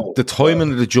 makes, a good goal. the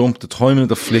timing of the jump, the timing of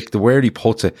the flick, the where he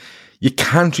puts it. You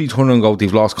can't really turn and go,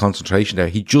 they've lost concentration there.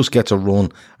 He just gets a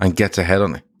run and gets ahead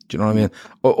on it. Do you know what I mean?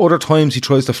 Other times he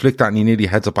tries to flick that and he nearly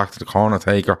heads it back to the corner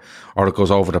taker, or it goes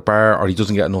over the bar, or he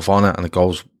doesn't get enough on it and it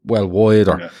goes well wide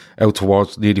or out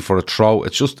towards nearly for a throw.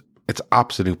 It's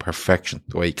absolute perfection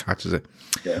the way he catches it.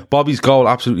 Yeah. Bobby's goal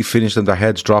absolutely finished and their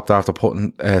heads dropped after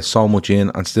putting so much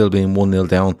in and still being 1-0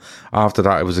 down. After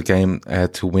that, it was a game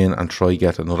to win and try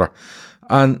get another.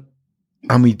 And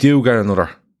we do get another.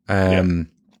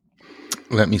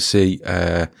 Let me see.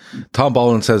 Tom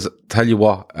Boland says, tell you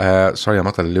what, sorry, I'm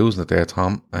not losing it there,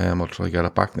 Tom. I'll try to get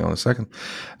it back now in a second.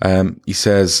 He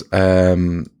says, it's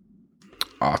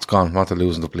gone. I'm not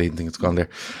losing the bleeding thing. It's gone there.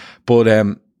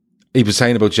 But he was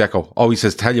saying about Dzeko. He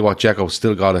says, tell you what, Dzeko's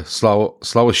still got it. Slow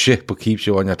as shit, but keeps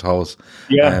you on your toes.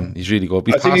 Yeah. He's really good.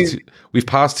 We've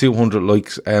passed 200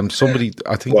 likes. Somebody,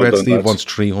 I think Red Steve wants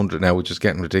 300 now, which is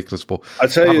getting ridiculous. But I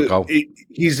tell you,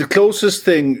 he's the closest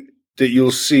thing that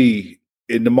you'll see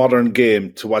in the modern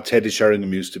game to what Teddy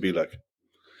Sheringham used to be like.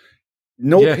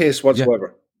 No pace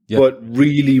whatsoever, but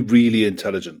really, really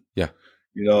intelligent. Yeah.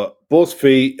 You know, both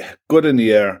feet, good in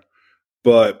the air,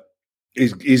 but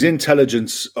his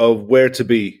intelligence of where to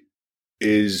be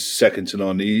is second to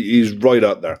none. He's right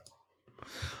out there.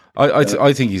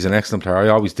 I think he's an excellent player. I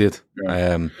always did.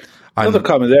 Yeah. Another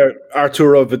comment there,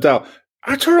 Arturo Vidal.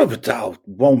 Arturo Vidal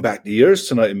won back the years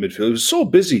tonight in midfield. He was so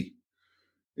busy.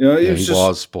 You know, he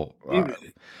was, but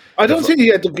I don't think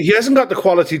he hasn't got the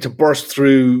quality to burst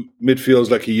through midfields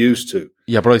like he used to.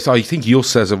 Yeah, but I think Yus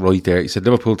says it right there. He said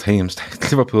Liverpool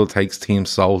takes team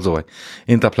souls away.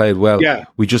 Inter played well. Yeah.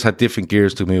 We just had different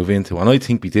gears to move into, and I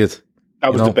think we did.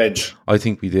 That was the bench. I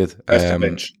think we did. That's the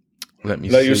bench. Let me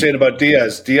like you were saying about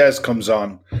Diaz. Diaz comes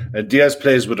on, and Diaz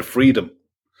plays with a freedom,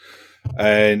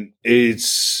 and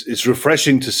it's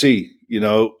refreshing to see. You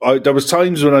know, there was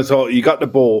times when I thought you got the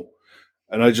ball,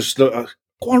 and I just go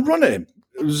on, run at him.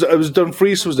 It was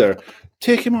Dumfries was there.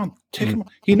 Take him on. Him on.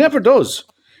 He never does.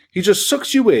 He just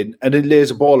sucks you in and then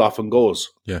lays a ball off and goes.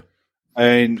 Yeah.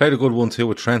 And played a good one too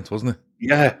with Trent, wasn't it?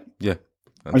 Yeah. Yeah.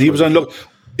 And he was on look.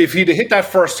 If he'd have hit that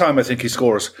first time, I think he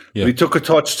scores. Yeah. But he took a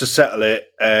touch to settle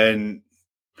it and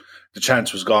the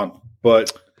chance was gone.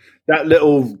 But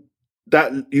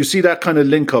you see that kind of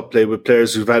link up play with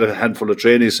players who've had a handful of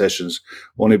training sessions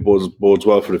only bodes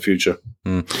well for the future.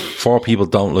 4 people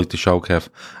don't like the show, Kev.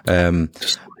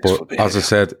 But as I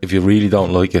said, if you really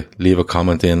don't like it, leave a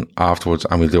comment in afterwards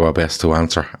and we'll do our best to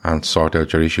answer and sort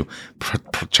out your issue.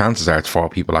 Chances are it's 4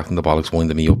 people acting the bollocks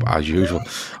winding me up as usual.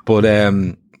 But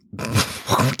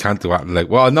we can't do that. Like,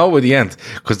 well, no, at the end,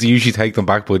 because they usually take them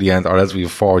back by the end, or else we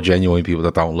have 4 genuine people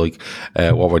that don't like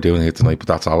what we're doing here tonight.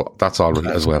 But that's all right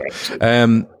as well.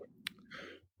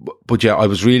 But yeah, I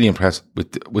was really impressed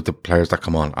with the players that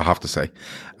come on, I have to say.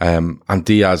 And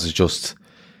Diaz is just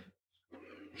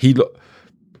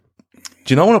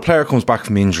do you know when a player comes back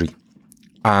from injury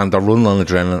and they're running on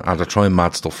adrenaline and they're trying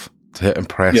mad stuff to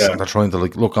impress and they're trying to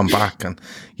like look I'm back and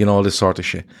you know all this sort of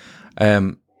shit.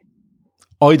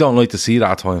 I don't like to see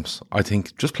that at times. I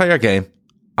think just play your game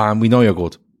and we know you're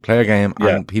good. Play your game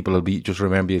and people will just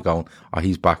remember you going,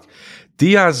 he's back.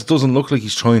 Diaz doesn't look like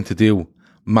he's trying to do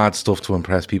mad stuff to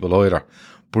impress people either.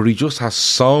 But he just has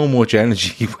so much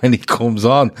energy when he comes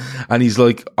on. And he's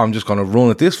like, I'm just going to run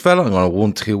at this fella. I'm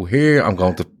going to 1-2 here. I'm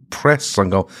going to press.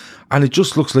 And it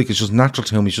just looks like it's just natural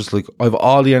to him. He's just like, I have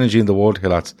all the energy in the world here,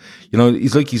 lads. You know,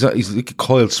 he's like a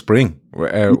coiled spring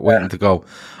waiting to go.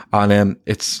 And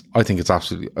I think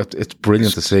it's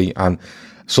brilliant to see. And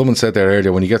someone said there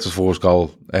earlier, when he gets his first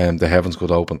goal, the heavens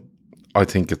could open. I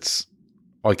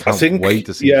can't wait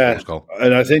to see his first goal.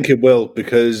 And I think it will,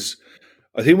 because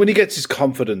I think when he gets his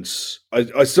confidence,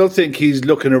 I still think he's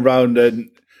looking around and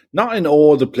not in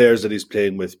all the players that he's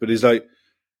playing with, but he's like,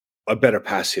 I better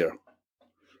pass here.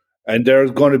 And there are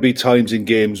going to be times in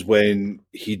games when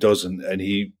he doesn't, and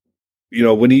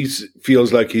when he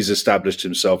feels like he's established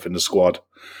himself in the squad,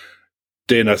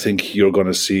 then I think you're going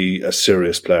to see a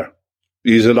serious player.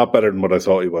 He's a lot better than what I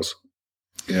thought he was.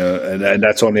 And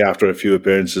that's only after a few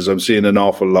appearances. I'm seeing an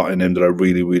awful lot in him that I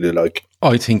really, really like.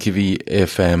 I think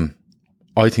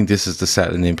I think this is the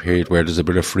settling in period where there's a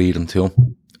bit of freedom to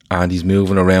him, and he's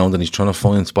moving around and he's trying to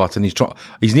find spots, and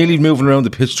he's nearly moving around the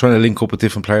pitch trying to link up with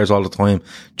different players all the time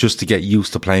just to get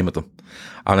used to playing with them.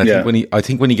 And I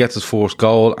think when he gets his first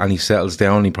goal and he settles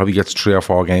down, he probably gets 3 or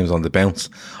 4 games on the bounce.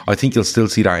 I think you'll still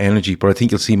see that energy, but I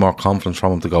think you'll see more confidence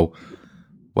from him to go,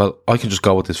 well, I can just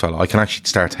go with this fella. I can actually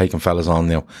start taking fellas on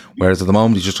now. Whereas at the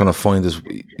moment, he's just trying to find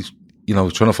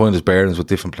trying to find his bearings with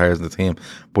different players in the team.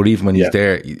 But even when he's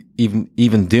there,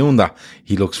 even doing that,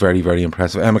 he looks very, very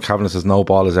impressive. Emma Kavanagh says no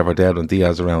ball is ever dead when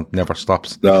Diaz around, never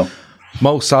stops. No.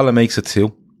 Mo Salah makes it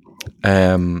 2.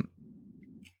 And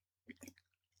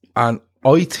I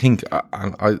think,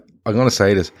 and I'm going to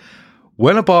say this,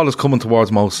 when a ball is coming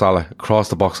towards Mo Salah across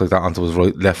the box like that onto his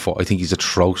left foot, I think he's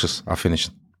atrocious at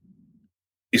finishing.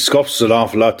 He scuffs an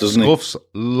awful lot, doesn't he? Scuffs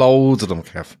loads of them,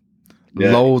 Kev.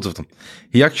 Yeah. Loads of them.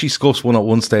 He actually scuffs one at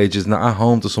one stage, isn't it, at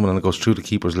home to someone, and it goes through the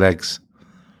keeper's legs.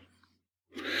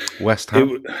 West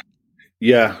Ham.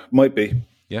 Might be.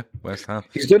 Yeah, West Ham.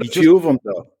 He's done a few of them,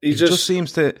 though. He just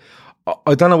seems to...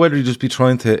 I don't know whether he just be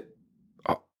trying to...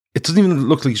 It doesn't even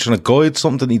look like he's trying to guide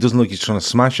something. He doesn't look like he's trying to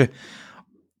smash it.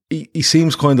 He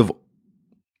seems kind of...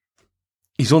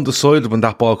 He's undecided when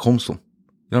that ball comes to him.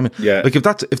 You know what I mean? Yeah. Like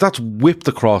if that's whipped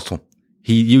across him,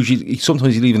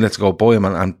 sometimes he even lets it go by him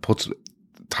and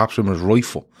taps him with his right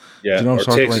foot. Yeah. Do you know what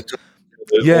I'm saying?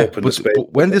 Yeah,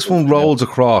 but when this one rolls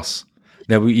across,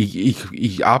 now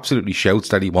he absolutely shouts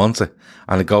that he wants it,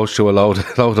 and it goes through a load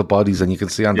of bodies, and you can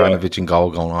see Andanovic and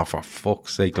goal going, oh, for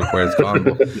fuck's sake, look where it's gone.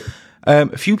 But,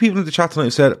 a few people in the chat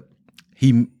tonight said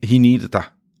he needed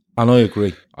that, and I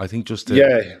agree. I think just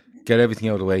to get everything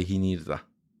out of the way, he needed that.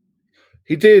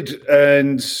 He did,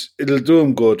 and it'll do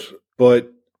him good. But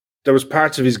there was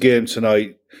parts of his game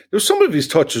tonight. There was some of his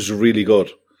touches were really good.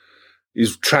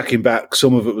 He's tracking back.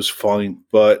 Some of it was fine,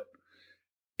 but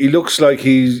he looks like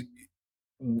he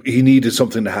needed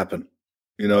something to happen.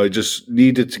 He just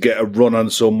needed to get a run on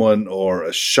someone or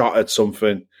a shot at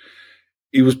something.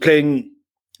 He was playing.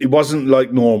 He wasn't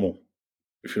like normal,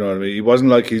 if you know what I mean. He wasn't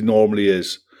like he normally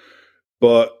is.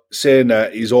 But saying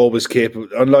that, he's always capable.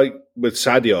 Unlike with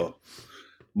Sadio,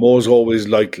 Mo's always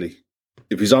likely.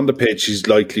 If he's on the pitch, he's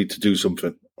likely to do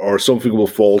something, or something will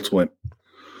fall to him.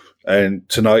 And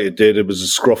tonight it did. It was a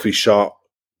scruffy shot,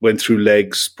 went through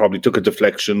legs, probably took a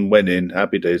deflection, went in,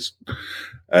 happy days.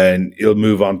 And he'll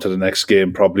move on to the next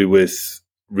game probably with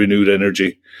renewed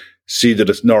energy. See that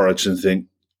it's Norwich and think,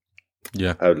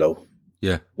 how low?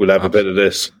 Yeah. We'll have a bit of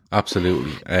this.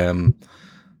 Absolutely. And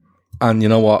you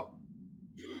know what?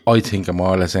 I think it more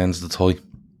or less ends the tie.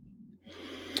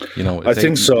 I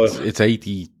think so. It's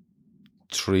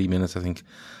 83 minutes, I think.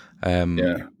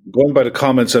 Going by the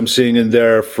comments I'm seeing in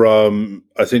there from,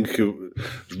 I think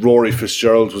Rory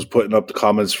Fitzgerald was putting up the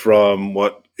comments from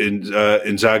what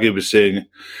Inzaghi was saying,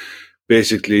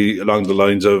 basically along the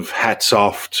lines of hats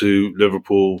off to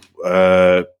Liverpool,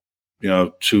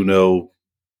 2-0,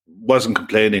 wasn't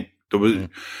complaining. There was,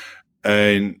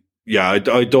 and I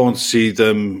don't see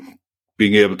them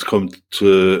being able to come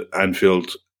to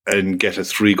Anfield and get a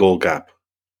 3-goal gap.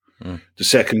 The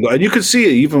second goal, and you could see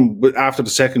it even after the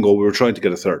second goal, we were trying to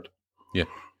get a third. Yeah,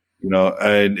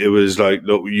 and it was like,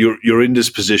 look, you're in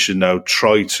this position now.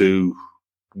 Try to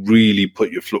really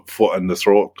put your foot in the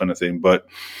throat, kind of thing. But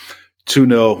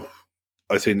 2-0,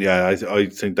 I think, I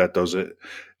think that does it.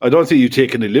 I don't think you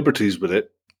take any liberties with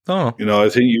it. Oh, I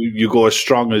think you go as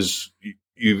strong as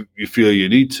you feel you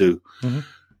need to. Mm-hmm.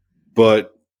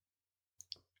 But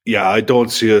I don't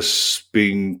see us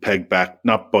being pegged back,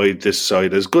 not by this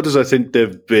side. As good as I think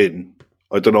they've been,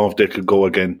 I don't know if they could go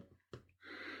again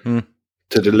to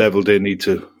the level they need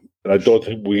to. And I don't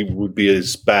think we would be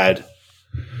as bad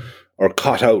or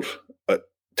caught out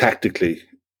tactically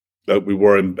like we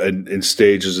were in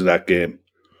stages of that game.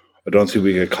 I don't think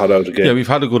we get caught out again. Yeah, we've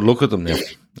had a good look at them now.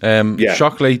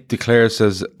 Shockley declares,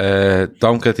 says,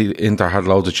 don't get the Inter had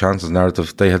loads of chances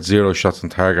narrative. They had 0 shots on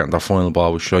target and their final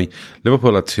ball was shy.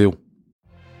 Liverpool had 2.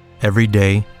 Every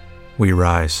day, we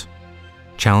rise,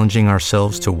 challenging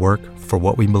ourselves to work for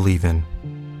what we believe in.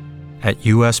 At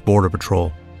U.S. Border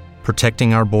Patrol,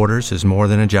 protecting our borders is more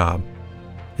than a job.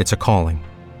 It's a calling.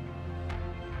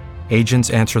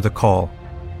 Agents answer the call,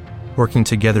 working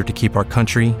together to keep our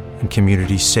country and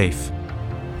communities safe.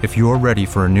 If you're ready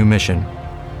for a new mission,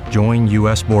 join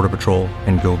U.S. Border Patrol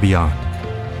and go beyond.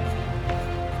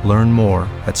 Learn more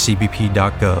at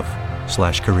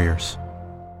cbp.gov/careers.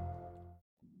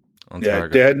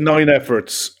 They had 9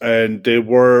 efforts, and they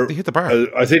hit the bar.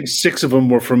 I think 6 of them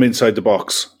were from inside the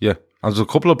box. Yeah, and there's a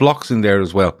couple of blocks in there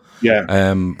as well. Yeah,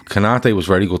 Kanate was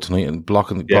very good tonight and blocked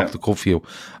the cup view,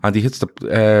 and he hits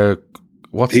the.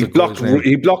 He blocked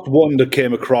one that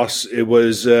came across. It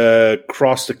was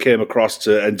cross that came across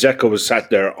to, and Dzeko was sat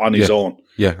there on his own.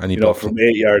 Yeah, and he from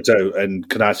 8 yards out, and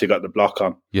Kanate got the block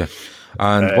on. Yeah,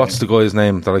 and what's the guy's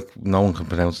name that no one can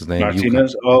pronounce his name?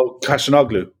 Martinez.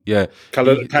 Kashanoglu. Yeah,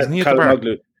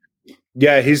 Kashanoglu.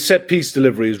 Yeah, his set piece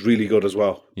delivery is really good as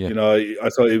well. Yeah. I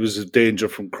thought it was a danger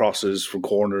from crosses, from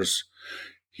corners.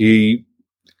 He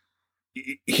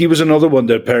he was another one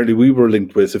that apparently we were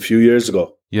linked with a few years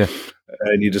ago. Yeah.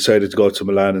 And he decided to go to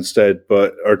Milan instead,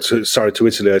 to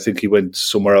Italy. I think he went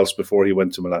somewhere else before he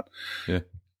went to Milan. Yeah.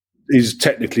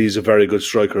 He's a very good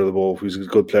striker of the ball. He's a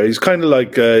good player. He's kind of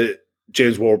like a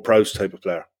James Ward-Prowse type of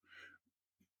player.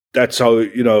 That's how,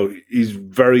 he's a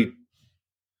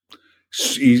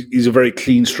very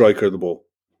clean striker of the ball.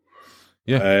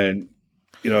 Yeah. And,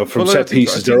 from set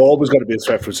pieces, they're always going to be a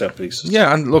threat from set pieces.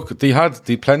 Yeah, and look, they had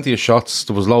plenty of shots.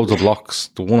 There was loads of blocks.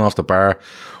 The one off the bar,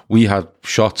 we had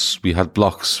shots, we had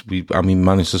blocks. We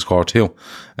managed to score too.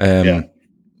 I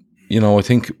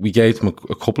think we gave them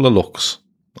a couple of looks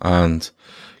and,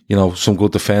 some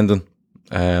good defending.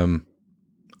 And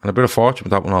a bit of fortune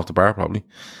with that one off the bar, probably.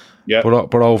 Yeah.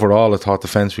 But overall, I thought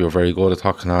defence we were very good. I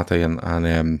thought Konate and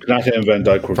Konate and Van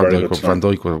Dijk were very good. Van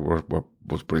Dijk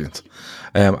was brilliant.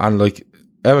 And like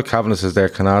Emma Kavanagh says there,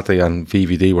 Konate and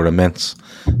VVD were immense.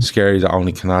 Scary that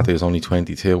Konate is only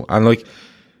 22. And like,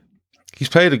 he's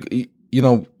played,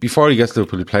 before he gets to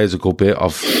Liverpool, he plays a good bit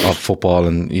of football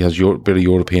and he has a bit of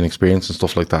European experience and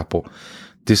stuff like that. But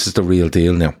this is the real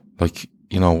deal now. Like,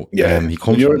 he comes when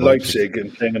you're from at Leipzig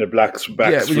and playing in a back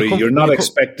three, you're not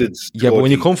expected. But when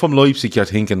you come from Leipzig, you're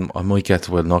thinking, I might get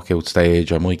to a knockout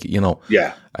stage. I might,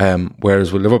 Yeah.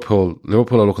 Whereas with Liverpool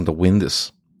are looking to win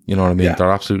this. You know what I mean? Yeah.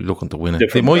 They're absolutely looking to win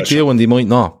it. They might deal and they might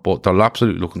not, but they're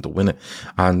absolutely looking to win it.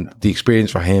 And the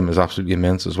experience for him is absolutely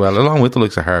immense as well, along with the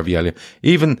likes of Harvey Elliott.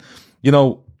 Even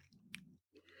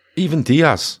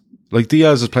Diaz. Like,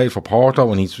 Diaz has played for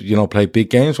Porto and he's, played big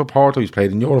games for Porto. He's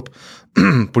played in Europe.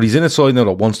 But he's in a side now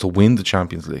that wants to win the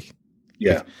Champions League.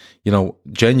 Yeah. Like,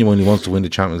 genuinely wants to win the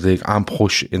Champions League and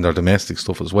push in their domestic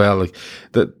stuff as well. Like,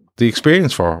 the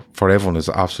experience for everyone is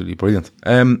absolutely brilliant.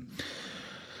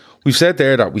 We've said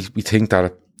there that we think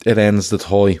that it ends the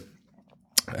tie.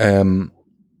 And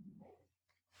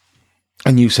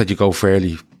you said you go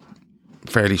fairly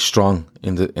strong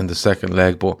in the second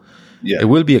leg, but it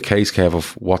will be a case, Kev,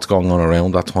 of what's going on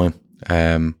around that time.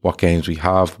 What games we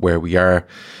have, where we are.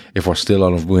 If we're still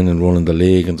on a winning run in the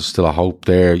league and there's still a hope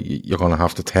there, you're going to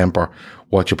have to temper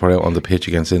what you put out on the pitch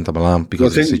against Inter Milan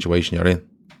because of the situation you're in.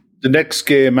 The next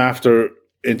game after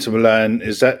Inter Milan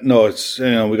it's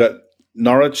we got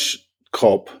Norwich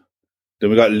Cup, then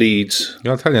we got Leeds.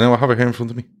 Yeah, I'll tell you now, I have it here in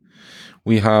front of me.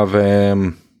 We have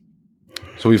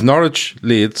we've Norwich,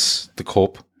 Leeds, the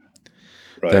Cup.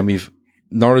 Right. Then we've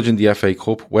Norwich in the FA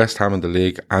Cup, West Ham in the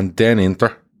league, and then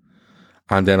Inter,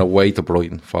 and then away to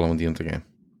Brighton following the Inter game.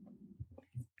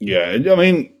 Yeah, I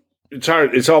mean, it's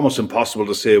hard. It's almost impossible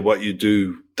to say what you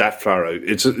do that far out.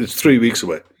 It's 3 weeks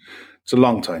away. It's a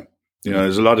long time.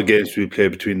 There's a lot of games to be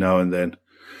played between now and then.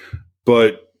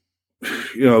 But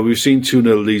we've seen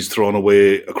 2-0 leads thrown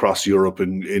away across Europe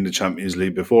in the Champions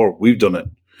League before. We've done it.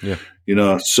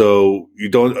 Yeah. So you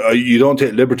don't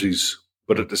take liberties.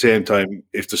 But at the same time,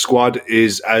 if the squad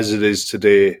is as it is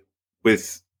today,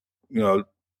 with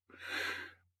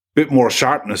bit more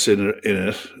sharpness in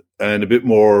it and a bit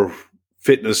more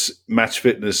match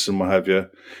fitness and what have you,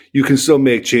 you can still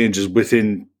make changes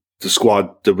within the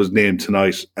squad that was named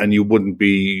tonight, and you wouldn't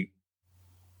be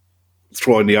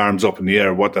throwing the arms up in the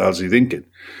air. What the hell's he thinking?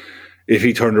 If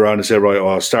he turned around and said, right,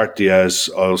 I'll start Diaz,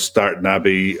 I'll start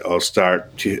Naby, I'll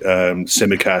start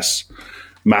Tsimikas,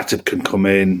 Matip can come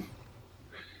in.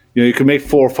 You can make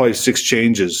 4, 5, 6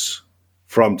 changes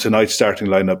from tonight's starting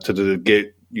lineup to the game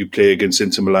you play against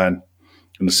Inter Milan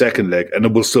in the second leg, and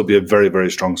it will still be a very, very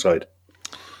strong side.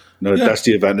 That's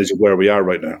the advantage of where we are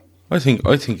right now. I think,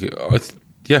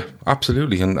 yeah,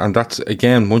 absolutely. And that's,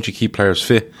 again, once you keep players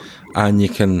fit and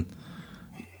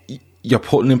you're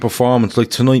putting in performance, like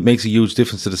tonight makes a huge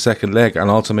difference to the second leg and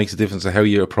also makes a difference to how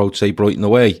you approach, say, Brighton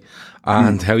away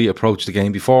and how you approach the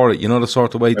game before it. The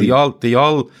sort of way they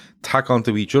all tack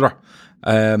onto each other.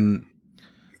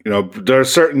 There are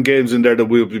certain games in there that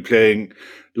we'll be playing,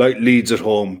 like Leeds at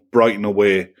home, Brighton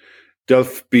away. They'll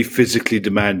be physically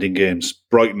demanding games.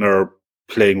 Brighton are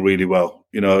playing really well.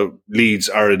 Leeds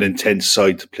are an intense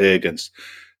side to play against.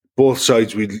 Both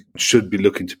sides we should be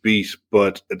looking to beat,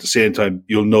 but at the same time,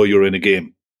 you'll know you're in a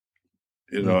game.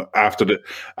 After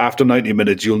 90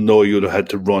 minutes, you'll know you'll have had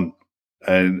to run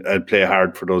and play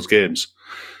hard for those games.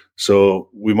 So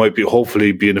we might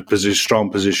hopefully be in a strong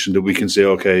position that we can say,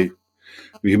 okay,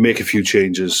 we can make a few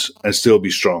changes and still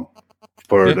be strong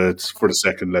for the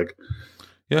second leg.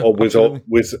 Yeah,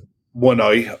 with one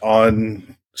eye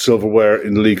on silverware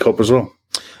in the League Cup as well.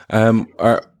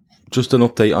 just an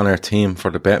update on our team for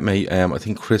the bet, mate. I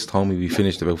think Chris told me we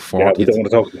finished about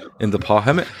 40th in the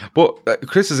pot. But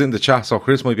Chris is in the chat, so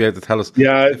Chris might be able to tell us.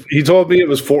 Yeah, he told me it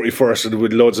was 41st and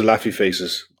with loads of laughy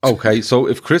faces. Okay, so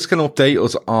if Chris can update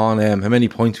us on how many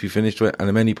points we finished with and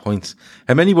how many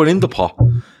were in the pot,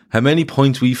 how many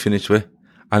points we finished with,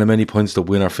 and how many points the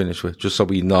winner finished with, just so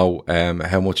we know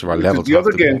how much of our levels. The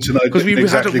other game tonight, because we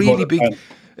had a really big.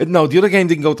 No, the other game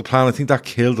didn't go to plan. I think that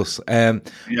killed us.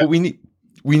 But we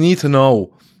need to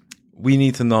know. We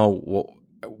need to know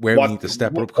where we need to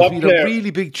step up, because we had a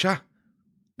really big chat.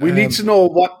 We need to know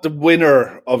what the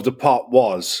winner of the pot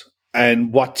was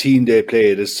and what team they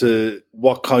played, as to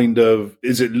what kind of,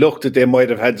 is it luck that they might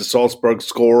have had the Salzburg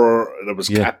scorer that was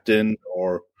captain,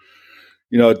 or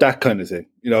that kind of thing.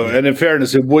 And in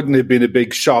fairness, it wouldn't have been a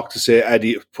big shock to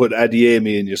say put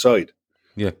Adeyemi in your side.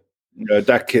 Yeah.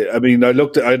 That kid. I mean, I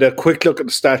had a quick look at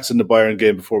the stats in the Bayern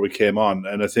game before we came on,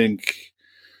 and I think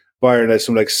Bayern had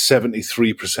some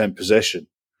 73% possession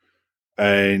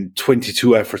and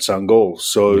 22 efforts on goal.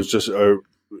 So it was just a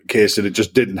case that it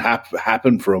just didn't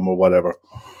happen for him or whatever.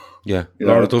 Yeah,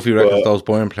 Laura Duffy reckons those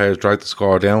Bayern players dragged the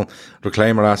score down.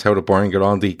 Reclaimer asked how the Bayern got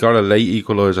on. They got a late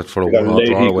equaliser for a 1-1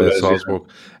 draw away at Salzburg.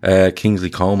 Kingsley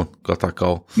Coleman got that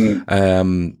goal.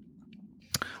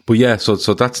 But yeah, so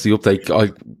that's the update.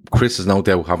 Chris is no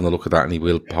doubt having a look at that, and he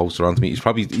will post it on to me. He's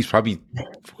probably.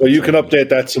 Well, you can update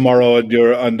that tomorrow on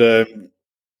the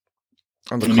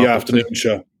afternoon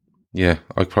show. Yeah,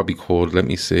 I probably could. Let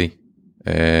me see.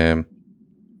 Sorry,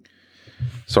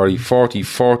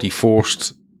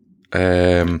 41st.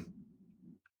 Yeah,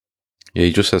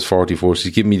 he just says 41st.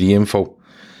 He's giving me the info,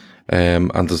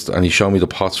 and he showed me the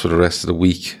pots for the rest of the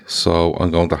week. So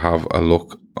I'm going to have a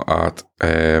look at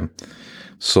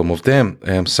some of them.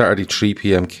 Saturday 3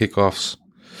 p.m. kickoffs.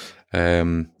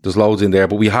 There's loads in there,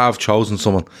 but we have chosen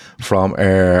someone from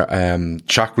our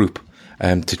chat group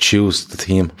to choose the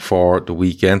team for the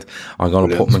weekend. I'm going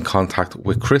to put them in contact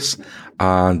with Chris,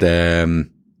 and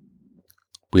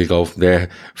we'll go from there.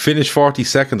 Finish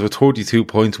 42nd with 32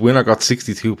 points. Winner got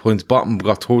 62 points. Bottom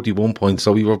got 31 points.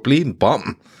 So we were bleeding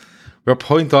bottom. We were a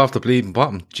point off the bleeding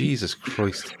bottom. Jesus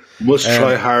Christ. Must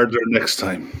try harder next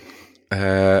time.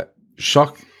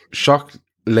 Shock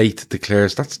late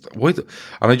declares that's why,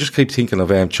 and I just keep thinking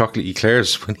of Chocolate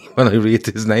Eclairs when I read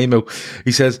his name out.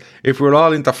 He says, if we're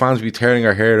all Inter fans, we'd be tearing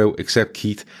our hair out, except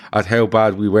Keith, at how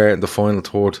bad we were in the final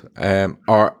third,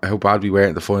 or how bad we were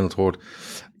in the final third.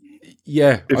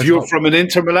 Yeah, if you're from an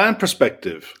Inter Milan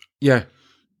perspective, yeah.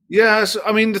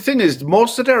 I mean, the thing is,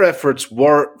 most of their efforts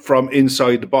were from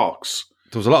inside the box.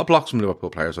 There was a lot of blocks from Liverpool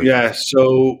players.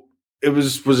 So it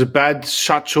was it bad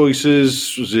shot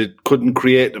choices? Was it couldn't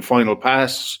create the final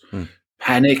pass?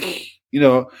 Panic?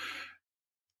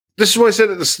 This is why I said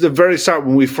at the very start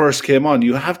when we first came on,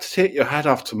 you have to take your hat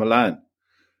off to Milan.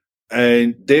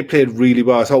 And they played really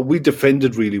well. I thought we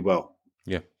defended really well.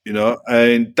 Yeah.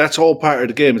 And that's all part of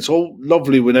the game. It's all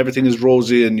lovely when everything is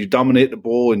rosy and you dominate the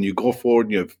ball and you go forward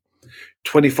and you have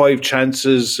 25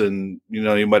 chances and,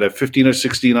 you might have 15 or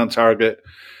 16 on target.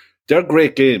 They're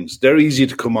great games. They're easy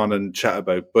to come on and chat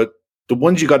about. But the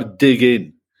ones you got to dig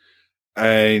in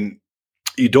and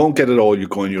you don't get it all, you're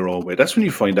going your own way. That's when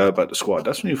you find out about the squad.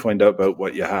 That's when you find out about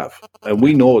what you have. And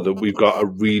we know that we've got a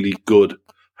really good,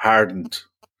 hardened,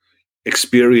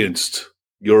 experienced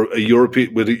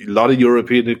European with a lot of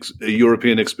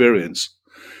European experience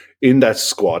in that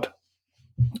squad,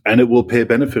 and it will pay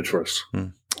benefit for us.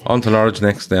 On to Norwich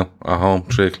next now at home,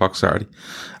 3:00 Saturday,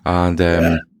 and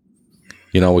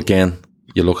again,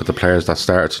 you look at the players that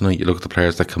started tonight, you look at the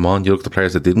players that come on, you look at the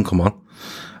players that didn't come on,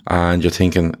 and you're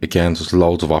thinking again, there's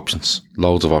loads of options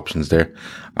there,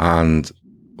 and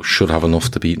should have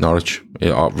enough to beat Norwich,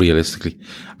 realistically,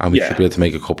 and we should be able to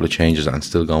make a couple of changes and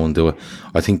still go and do it.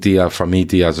 I think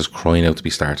Diaz is crying out to be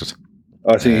started.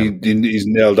 I think he's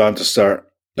nailed on to start,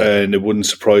 and it wouldn't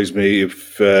surprise me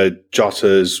if Jota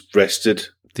is rested.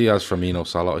 Diaz, Firmino,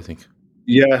 Salah, I think.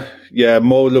 Yeah.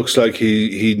 Mo looks like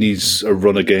he needs a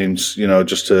run of games,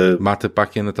 just to Matip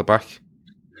back in at the back.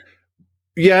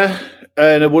 Yeah.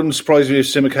 And it wouldn't surprise me if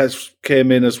Tsimikas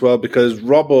came in as well, because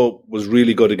Robbo was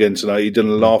really good again tonight. He did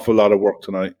an awful lot of work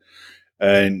tonight.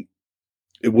 And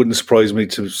it wouldn't surprise me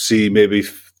to see maybe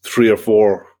 3 or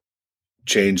 4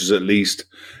 changes at least.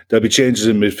 There'll be changes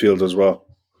in midfield as well.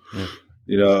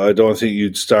 Yeah. I don't think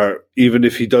you'd start, even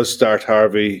if he does start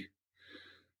Harvey.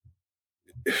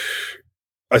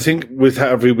 I think with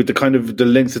Harvey, with the kind of the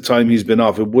length of time he's been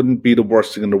off, it wouldn't be the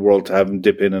worst thing in the world to have him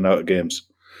dip in and out of games.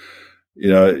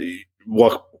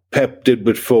 What Pep did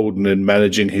with Foden in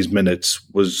managing his minutes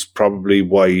was probably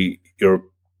why your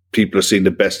people are seeing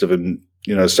the best of him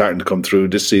starting to come through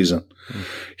this season.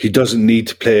 He doesn't need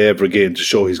to play every game to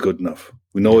show he's good enough.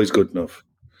 We know he's good enough.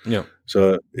 Yeah.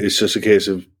 So it's just a case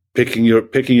of picking your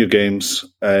games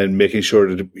and making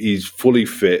sure that he's fully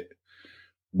fit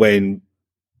when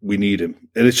we need him.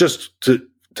 And it's just to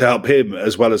help him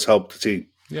as well as help the team.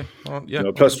 Yeah.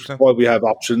 Plus, 100%. While we have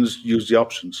options, use the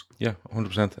options. Yeah,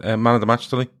 100%. Man of the match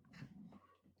today?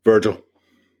 Virgil.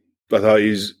 I thought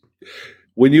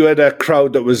when you had that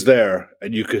crowd that was there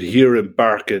and you could hear him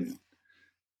barking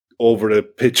over the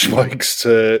pitch mics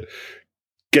to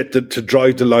get to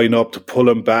drive the line up, to pull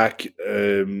him back,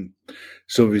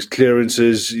 some of his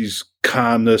clearances, his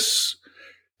calmness.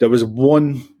 There was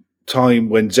one time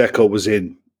when Dzeko was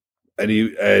in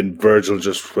and Virgil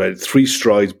just went 3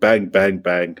 strides, bang, bang,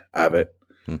 bang, have it,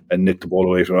 and nicked the ball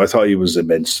away from him. I thought he was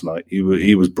immense tonight.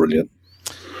 He was brilliant.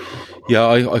 Yeah,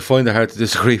 I find it hard to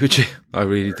disagree with you. I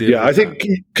really do. Yeah, I think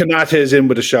Konate is in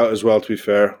with a shout as well, to be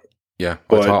fair. Yeah,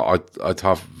 I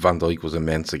thought Van Dijk was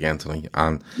immense again tonight.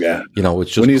 And,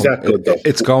 it's just when he's that good, though.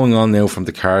 It's going on now from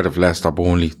the Cardiff, Leicester,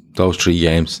 Burnley, those 3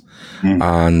 games.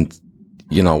 And,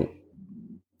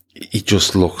 he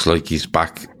just looks like he's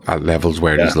back at levels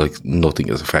where he's like, nothing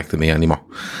is affecting me anymore.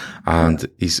 And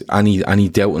he's any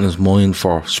doubt in his mind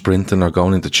for sprinting or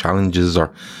going into challenges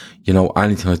or,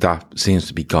 anything like that seems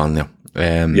to be gone now.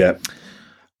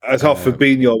 I thought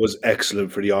Fabinho was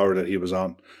excellent for the hour that he was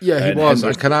on. Yeah, he was.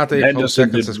 And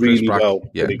Henderson did really well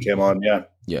when he came on, Yeah,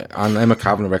 and Emma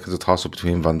Kavanagh reckons a toss-up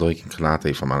between Van Dijk and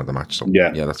Konate for man of the match. So, yeah,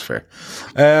 that's fair.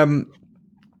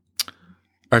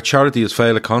 Our charity is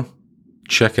Féileacán.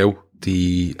 Check out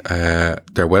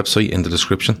their website in the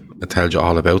description. It tells you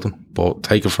all about them. But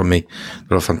take it from me,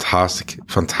 they're a fantastic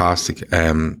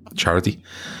charity.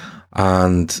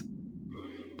 And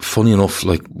funny enough,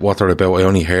 like what they're about, I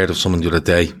only heard of someone the other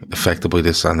day affected by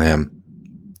this, and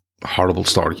horrible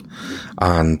story,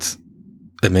 and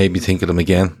it made me think of them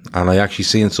again. And I actually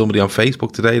seen somebody on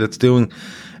Facebook today that's doing,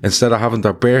 instead of having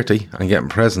their birthday and getting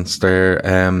presents, they're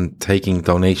taking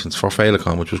donations for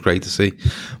Féileacán, which was great to see.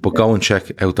 But go and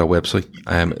check out their website.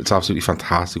 It's absolutely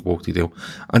fantastic work they do,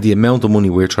 and the amount of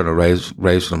money we're trying to raise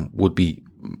for them would be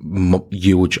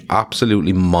huge,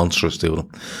 absolutely monstrous to them.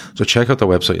 So check out their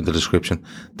website in the description.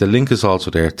 The link is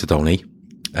also there to donate.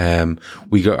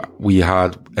 We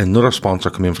had another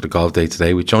sponsor come in for the golf day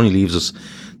today, which only leaves us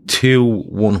 2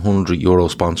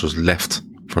 €100 sponsors left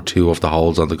for 2 of the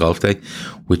holes on the golf day,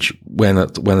 which when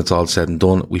it's all said and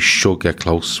done, we should get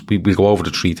close. We'll go over the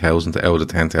 3,000 out of the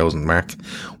 10,000 mark,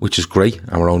 which is great,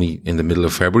 and we're only in the middle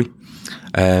of February.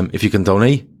 If you can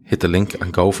donate, hit the link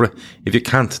and go for it. If you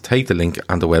can't, take the link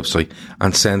and the website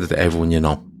and send it to everyone you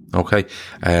know. Okay?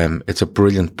 It's a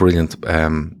brilliant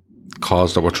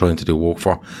cause that we're trying to do work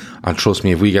for. And trust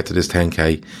me, if we get to this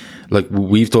 10K, like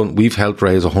we've helped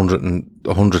raise $100,000 and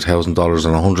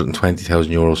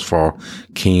 €120,000 for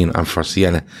Keane and for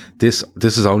Sienna. This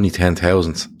is only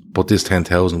 10,000, but this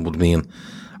 10,000 would mean,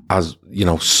 as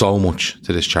so much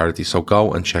to this charity. So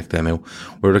go and check them out.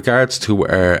 With regards to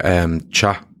our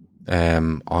chat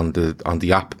on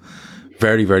the app,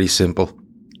 very, very simple.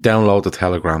 Download the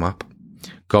Telegram app.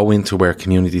 Go into our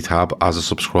community tab as a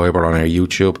subscriber on our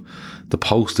YouTube. The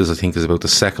post is about the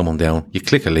second one down. You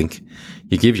click a link,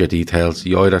 you give your details.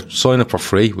 You either sign up for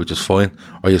free, which is fine,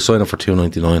 or you sign up for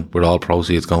 $2.99 with all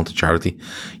proceeds going to charity.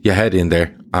 You head in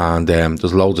there, and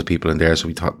there's loads of people in there. So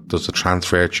we thought there's a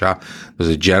transfer chat, there's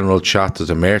a general chat, there's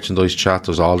a merchandise chat,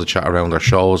 there's all the chat around our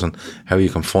shows and how you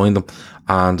can find them.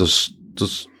 And there's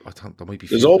I thought there might be.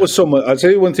 There's always someone. I'll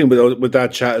tell you one thing with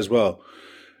that chat as well.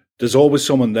 There's always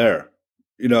someone there.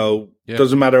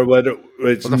 Doesn't matter whether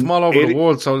it's from all over the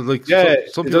world. So like,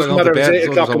 some it doesn't matter if it's 8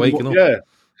 o'clock in the morning.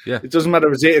 Yeah, it doesn't matter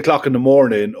if it's 8 o'clock in the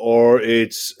morning or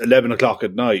it's 11 o'clock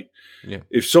at night. Yeah.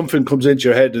 If something comes into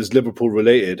your head that's Liverpool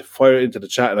related, fire it into the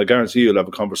chat, and I guarantee you'll have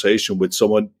a conversation with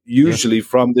someone, usually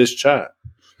from this chat.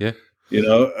 Yeah,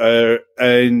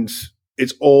 and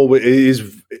it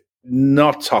is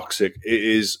not toxic. It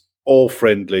is all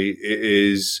friendly. It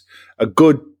is a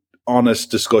good, honest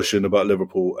discussion about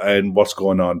Liverpool and what's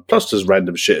going on. Plus, there's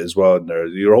random shit as well in there.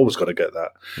 You're always going to get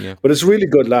that. Yeah. But it's a really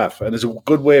good laugh, and it's a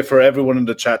good way for everyone in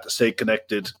the chat to stay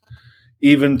connected.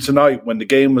 Even tonight, when the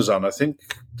game was on, I think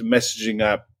the messaging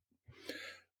app,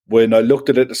 when I looked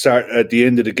at it at the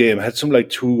end of the game, had some like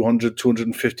 200,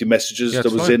 250 messages that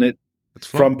was in it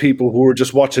from people who were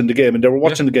just watching the game, and they were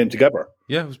watching the game together.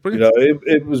 Yeah, it was brilliant.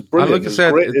 It was brilliant.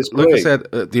 And like I said,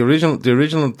 the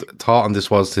original thought on this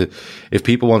was if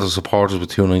people want to support us with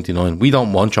 $2.99, we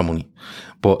don't want your money,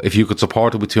 but if you could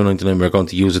support it with $2.99, we're going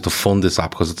to use it to fund this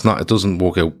app, because it doesn't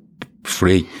work out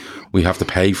free. we have to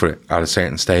pay for it at a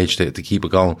certain stage to keep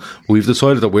it going. We've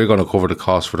decided that we're going to cover the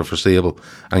cost for the foreseeable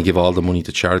and give all the money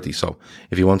to charity. So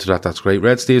if you want to that, that's great.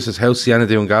 Red Steve says, how's Sienna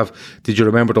doing, Gav? Did you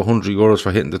remember the €100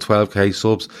 for hitting the 12k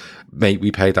subs? Mate,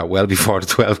 we paid that well before the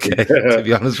 12k, to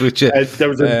be honest with you. There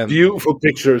was a beautiful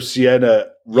picture of Sienna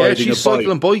riding she's a bike.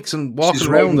 cycling bikes and walking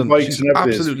around, and she's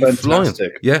absolutely flying.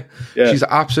 Yeah, she's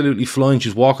absolutely flying.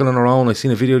 She's walking on her own. I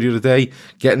seen a video the other day,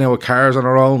 getting out of cars on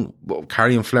her own,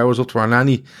 carrying flowers up to her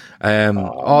nanny,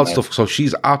 stuff. So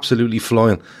she's absolutely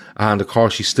flying. And of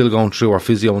course, she's still going through her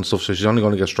physio and stuff, so she's only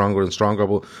going to get stronger and stronger.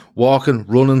 But walking,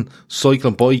 running,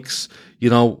 cycling bikes,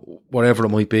 whatever it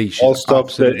might be, she's all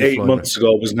stuff that 8 months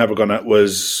ago was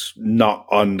not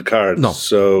on the cards. No,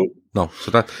 so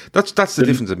that's the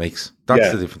difference it makes.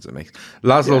 That's the difference it makes.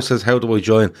 Laszlo says, "How do I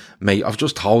join, mate? I've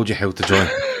just told you how to join.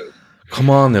 Come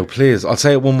on now, please. I'll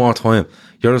say it one more time.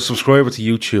 You're a subscriber to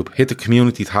YouTube. Hit the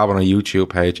community tab on our YouTube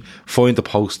page. Find the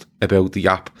post about the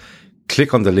app."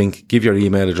 Click on the link, give your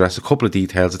email address, a couple of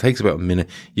details. It takes about a minute.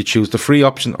 You choose the free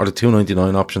option or the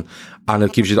 $2.99 option, and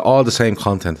it gives you all the same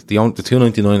content. The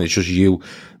 $2.99 is just you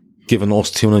giving us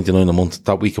 $2.99 a month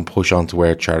that we can push on to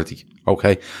our charity.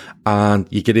 Okay, and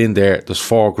you get in there. There's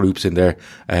 4 groups in there,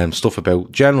 stuff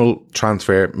about general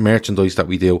transfer, merchandise that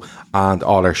we do, and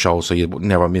all our shows. So you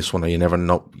never miss one, or you never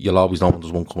know. You'll always know when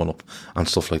there's one coming up and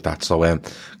stuff like that. So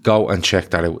go and check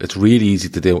that out. It's really easy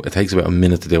to do. It takes about a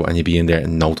minute to do, and you'll be in there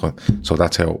in no time. So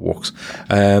that's how it works.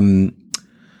 The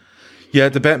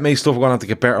BetMate stuff we're going to have to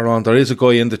get better on. There is a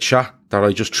guy in the chat that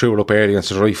I just threw it up earlier and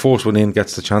said, right, first one in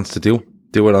gets the chance to do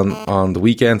it on the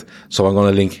weekend. So I'm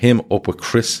going to link him up with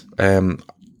Chris.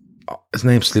 His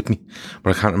name slipped me,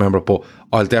 but I can't remember. But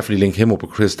I'll definitely link him up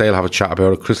with Chris. They'll have a chat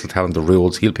about it. Chris will tell him the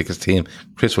rules. He'll pick his team.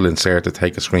 Chris will insert it,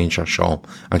 take a screenshot, show him,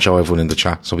 and show everyone in the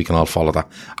chat so we can all follow that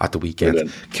at the weekend.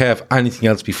 Brilliant. Kev, anything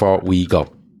else before we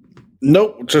go?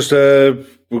 No, just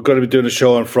we're going to be doing a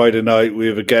show on Friday night. We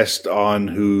have a guest on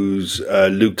who's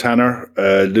Luke Tanner.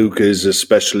 Luke is a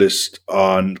specialist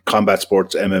on combat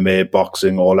sports, MMA,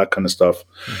 boxing, all that kind of stuff.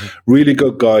 Mm-hmm. Really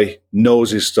good guy, knows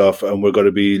his stuff, and we're going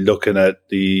to be looking at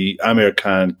the Amir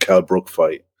Khan Kell Brook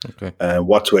fight. Okay. And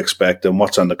what to expect and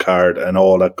what's on the card and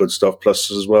all that good stuff. Plus,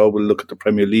 as well, we'll look at the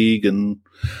Premier League and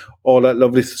all that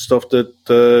lovely stuff that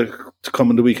to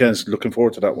come in the weekends. Looking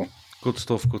forward to that one. Good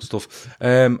stuff.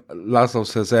 Laszlo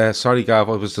says, sorry, Gav,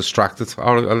 I was distracted.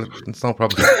 It's no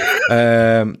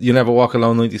problem. You Never Walk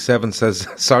Alone 97 says,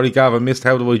 sorry, Gav, I missed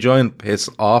How Do I Join? Piss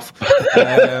off.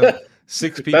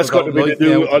 6 people don't like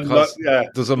now because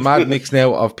there's a mad mix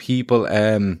now of people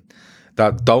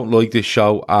that don't like this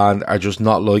show and are just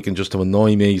not liking just to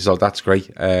annoy me, so that's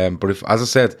great. But if, as I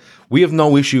said, we have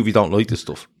no issue if you don't like this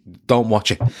stuff. Don't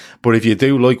watch it. But if you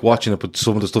do like watching it, but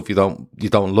some of the stuff you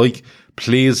don't like,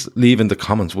 please leave in the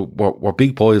comments. We're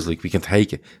big boys, like, we can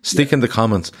take it. Stick in the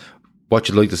comments what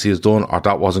you'd like to see us done, or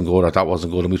that wasn't good,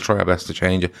 and we'll try our best to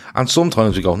change it. And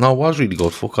sometimes we go, no, it was really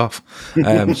good, fuck off.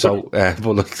 But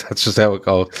look, that's just how it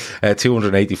goes.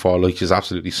 284 likes, she's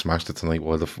absolutely smashed it tonight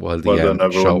while the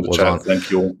show was on.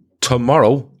 Thank you.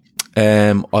 Tomorrow,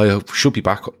 I should be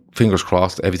back, fingers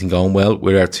crossed, everything going well.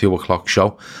 We're at 2:00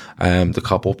 show, the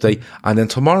Cop Update. And then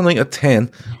tomorrow night at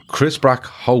 10, Chris Brack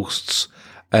hosts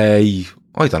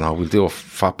I don't know, we'll do a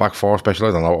Fatback 4 special,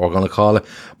 I don't know what we're going to call it,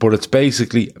 but it's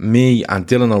basically me and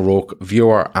Dylan O'Rourke,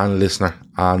 viewer and listener,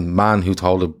 and man who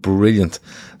told a brilliant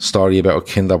story about a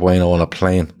Kinder Bueno on a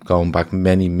plane going back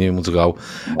many months ago.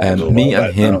 Me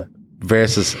and him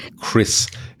versus Chris,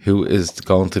 who is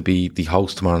going to be the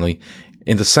host tomorrow night.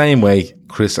 In the same way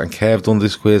Chris and Kev done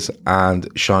this quiz and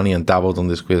Shawnee and Dabo done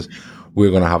this quiz, we're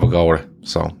going to have a go at it.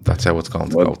 So that's how it's going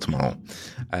to go tomorrow.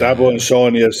 Dabo and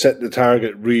Shawnee have set the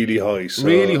target really high. So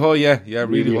really high, yeah,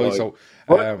 really high. So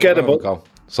gettable.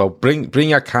 So bring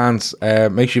your cans.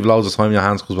 Make sure you've loads of time in your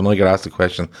hands, because when I get asked a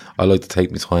question, I like to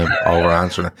take my time over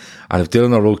answering it. And if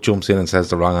Dylan O'Rourke jumps in and says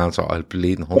the wrong answer, I'll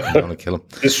bleed and hope I'm going to kill him.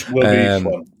 This will be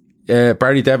fun.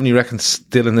 Barry Devaney reckons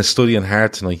still in his studying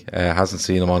hard tonight. Hasn't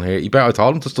seen him on here. I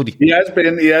told him to study. He has been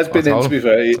in, to be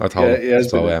fair. I told him. He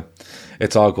has been.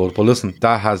 It's all good. But listen,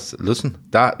 that has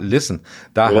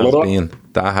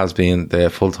been the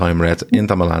full-time Reds.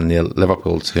 Inter Milan 0,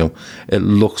 Liverpool 2. It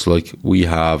looks like we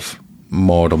have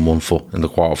more than 1 foot in the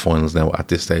quarterfinals now at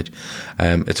this stage.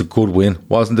 It's a good win.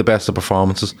 Wasn't the best of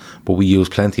performances, but we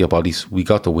used plenty of bodies. We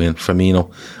got the win.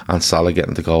 Firmino and Salah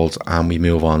getting the goals, and we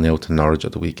move on now to Norwich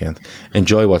at the weekend.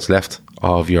 Enjoy what's left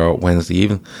of your Wednesday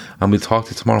evening, and we'll talk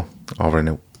to you tomorrow. Over and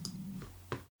out.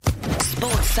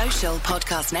 Sports Social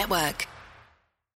Podcast Network.